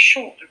won't be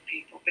short of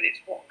people, but it's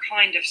what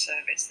kind of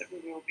service that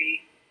we will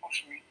be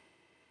offering.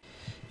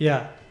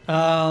 Yeah.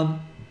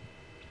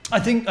 I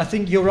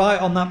think you're right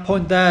on that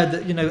point there,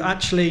 that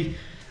actually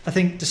I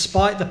think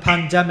despite the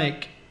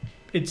pandemic,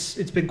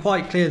 it's been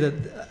quite clear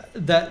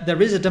that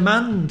there is a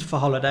demand for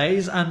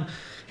holidays, and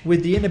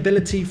with the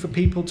inability for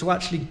people to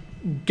actually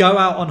go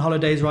out on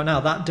holidays right now,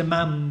 that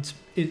demand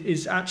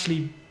is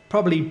actually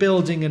probably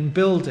building and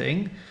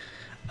building,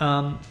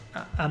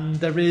 and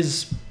there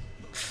is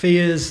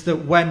fears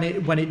that when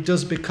it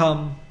does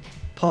become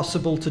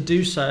possible to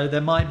do so,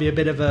 there might be a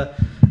bit of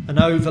an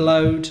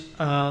overload,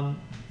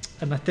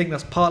 and I think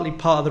that's partly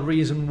part of the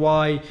reason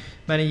why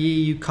many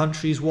EU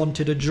countries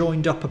wanted a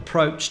joined up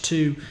approach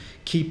to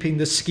keeping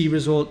the ski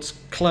resorts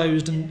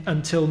closed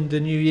until the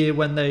new year,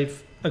 when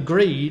they've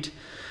agreed.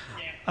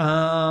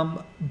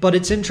 But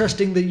it's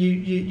interesting that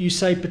you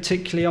say,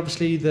 particularly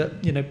obviously,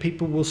 that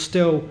people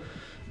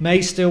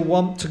may still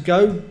want to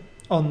go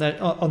on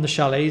the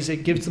chalets.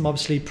 It gives them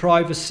obviously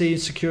privacy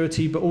and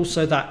security, but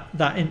also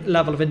that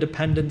level of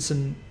independence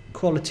and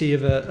quality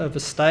of a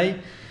stay.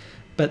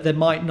 But there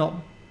might not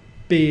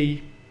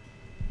be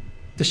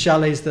the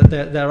chalets that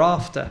they're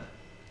after.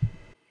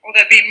 Or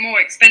they're being more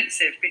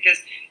expensive, because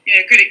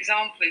a good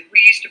example is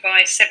we used to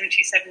buy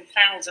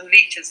 77,000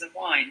 litres of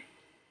wine.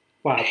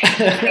 Wow.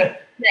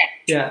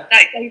 Yeah.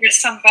 That gave us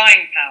some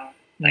buying power.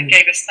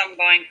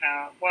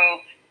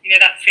 Well,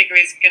 that figure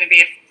is going to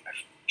be a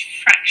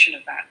fraction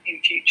of that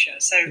in future.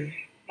 So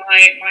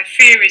my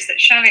fear is that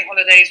chalet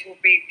holidays will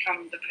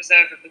become the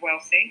preserve of the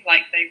wealthy,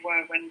 like they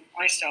were when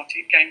I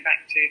started, going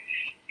back to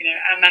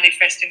our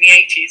manifest in the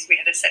 80s. We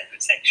had a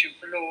separate section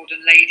for Lord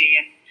and Lady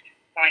and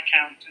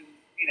Viscount and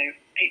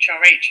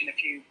HRH in a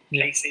few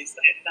places.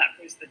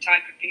 That was the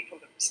type of people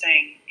that were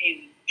staying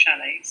in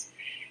chalets.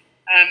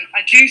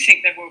 I do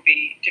think there will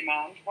be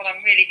demand. What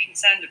I'm really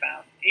concerned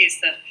about is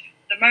that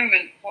at the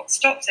moment, what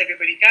stops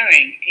everybody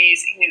going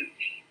is,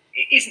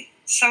 it isn't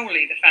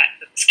solely the fact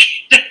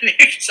that the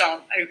lifts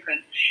aren't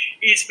open,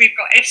 is we've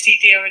got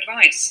FCDO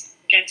advice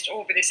against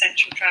orbit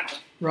essential travel.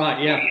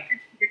 Right, yeah. What you have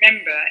to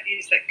remember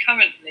is that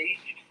currently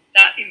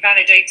that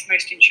invalidates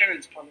most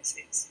insurance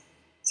policies.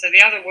 So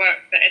the other work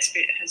that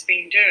SBiT has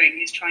been doing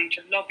is trying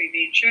to lobby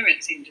the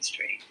insurance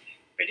industry.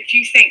 But if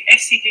you think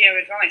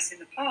FCDO advice in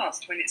the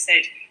past, when it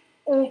said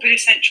all but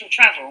essential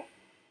travel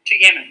to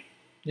Yemen,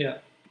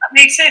 that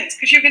made sense,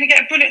 because you're going to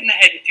get a bullet in the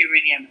head if you were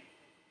in Yemen.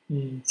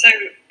 So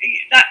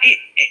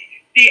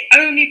the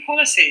only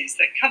policies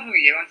that cover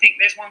you, I think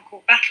there's one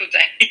called Battle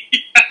Day,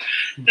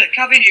 that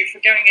cover you for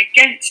going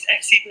against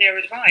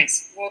FCDO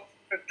advice, for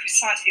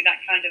precisely that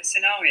kind of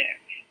scenario.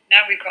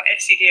 Now we've got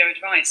FCDO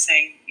advice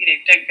saying,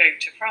 don't go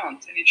to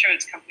France, and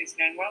insurance companies are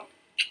going, well,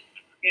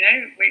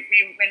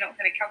 we're not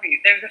going to cover you.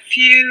 There's a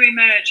few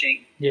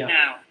emerging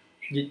now,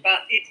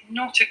 but it's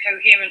not a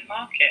coherent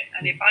market.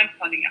 And if I'm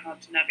finding it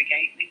hard to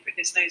navigate, then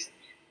goodness knows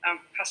our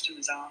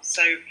customers are.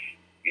 So,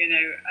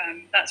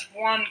 that's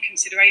one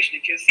consideration.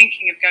 If you're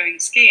thinking of going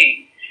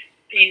skiing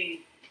in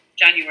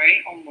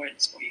January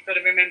onwards, what you've got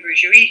to remember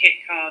is your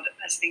EHIT card,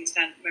 as things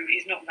stand at the moment,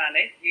 is not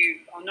valid. You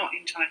are not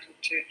entitled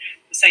to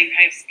the same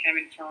healthcare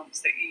in France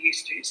that you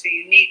used to. So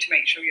you need to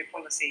make sure your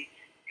policy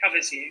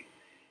covers you.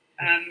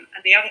 And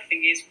the other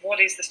thing is, what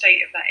is the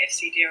state of that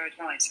FCDO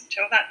advice?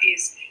 Until that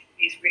is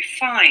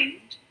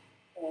refined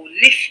or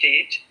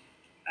lifted,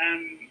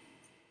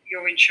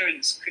 your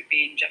insurance could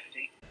be in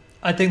jeopardy.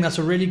 I think that's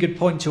a really good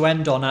point to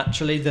end on,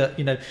 actually, that,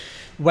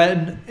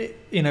 when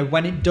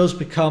it does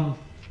become,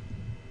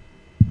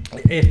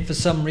 if for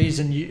some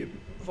reason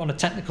on a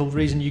technical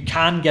reason you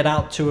can get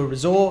out to a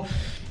resort,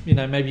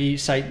 maybe you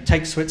say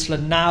take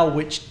Switzerland now,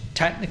 which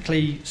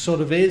technically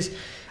sort of is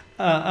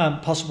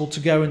possible to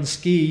go and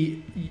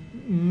ski,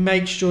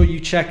 make sure you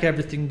check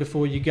everything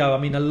before you go. I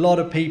mean, a lot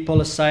of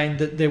people are saying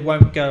that they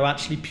won't go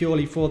actually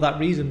purely for that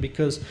reason,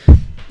 because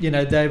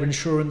their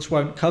insurance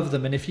won't cover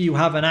them, and if you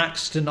have an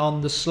accident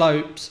on the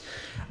slopes,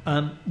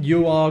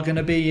 you are going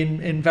to be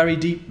in very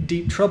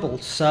deep trouble.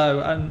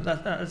 So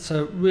that's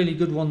a really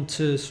good one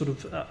to sort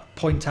of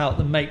point out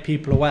and make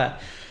people aware.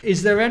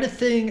 Is there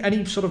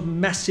any sort of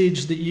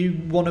message that you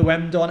want to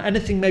end on,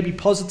 anything maybe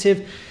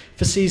positive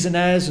for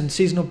seasonnaires and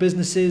seasonal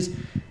businesses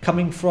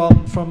coming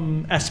from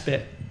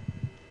SBiT?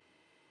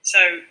 So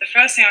the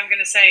first thing I'm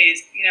going to say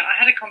is, I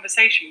had a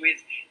conversation with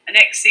an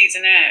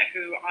ex-seasonnaire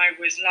who I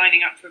was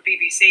lining up for a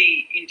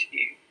BBC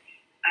interview,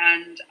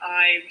 and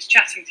I was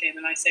chatting to him,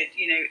 and I said,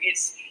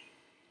 it's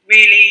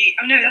really,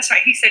 oh no, that's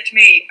right. He said to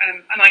me,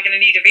 am I going to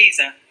need a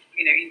visa,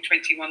 in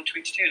 21,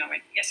 22? And I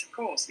went, yes, of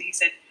course. And he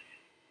said,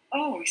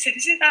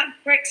 is it that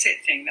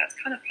Brexit thing that's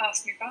kind of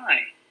passed me by?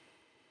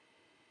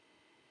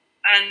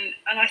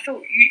 And I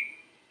thought,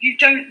 you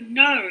don't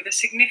know the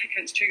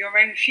significance to your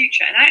own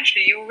future, and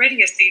actually you're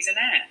already a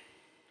seasonnaire,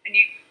 and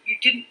you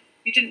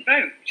didn't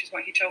vote, which is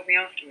what he told me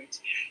afterwards.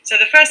 So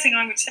the first thing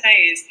I would say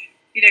is,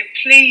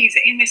 please,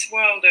 in this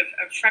world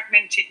of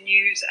fragmented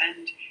news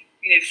and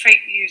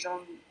fake news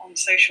on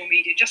social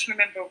media, just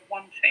remember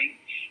one thing,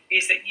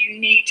 is that you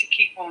need to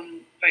keep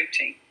on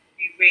voting.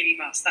 You really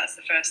must. That's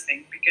the first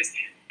thing, because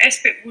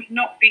SBiT would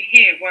not be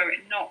here were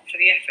it not for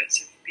the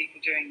efforts of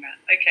people doing that.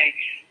 Okay,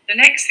 the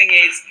next thing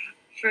is,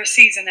 for a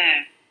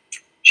seasonnaire,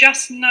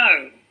 just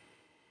know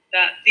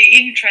that the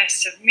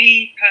interests of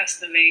me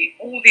personally,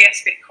 all the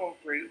SBiT core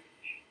group,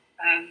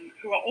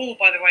 who are all,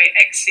 by the way,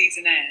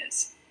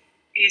 ex-seasonnaires,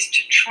 is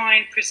to try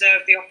and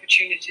preserve the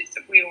opportunities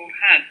that we all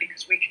had,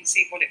 because we can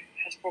see what it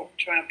has brought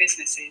to our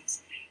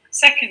businesses.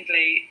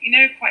 Secondly,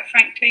 quite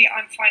frankly,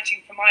 I'm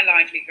fighting for my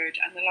livelihood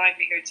and the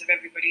livelihoods of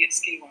everybody at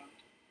Skiworld.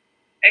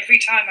 Every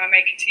time I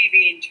make a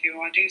TV interview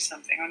or I do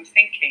something, I'm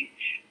thinking,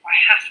 I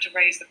have to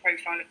raise the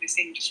profile of this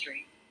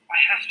industry. I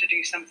have to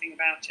do something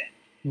about it.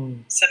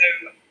 So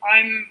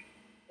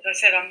as I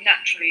said, I'm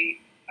naturally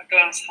a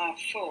glass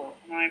half full,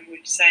 and I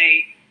would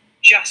say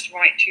just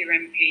write to your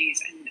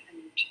MPs and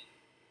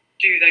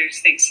do those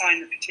things,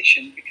 sign the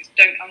petition, because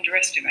don't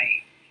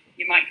underestimate.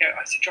 You might go,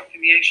 it's a drop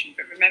in the ocean,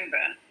 but remember,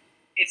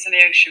 it's an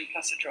ocean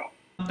plus a drop.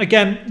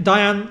 Again,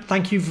 Diane,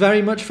 thank you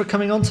very much for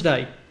coming on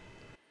today.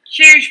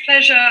 Huge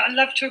pleasure. I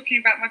love talking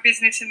about my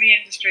business in the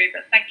industry,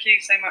 but thank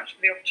you so much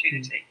for the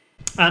opportunity.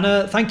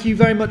 And thank you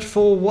very much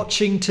for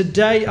watching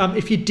today.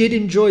 If you did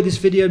enjoy this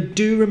video,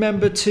 do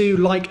remember to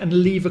like and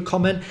leave a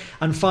comment,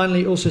 and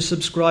finally also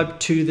subscribe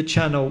to the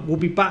channel. We'll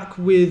be back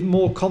with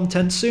more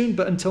content soon,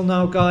 but until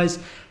now, guys,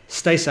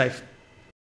 stay safe.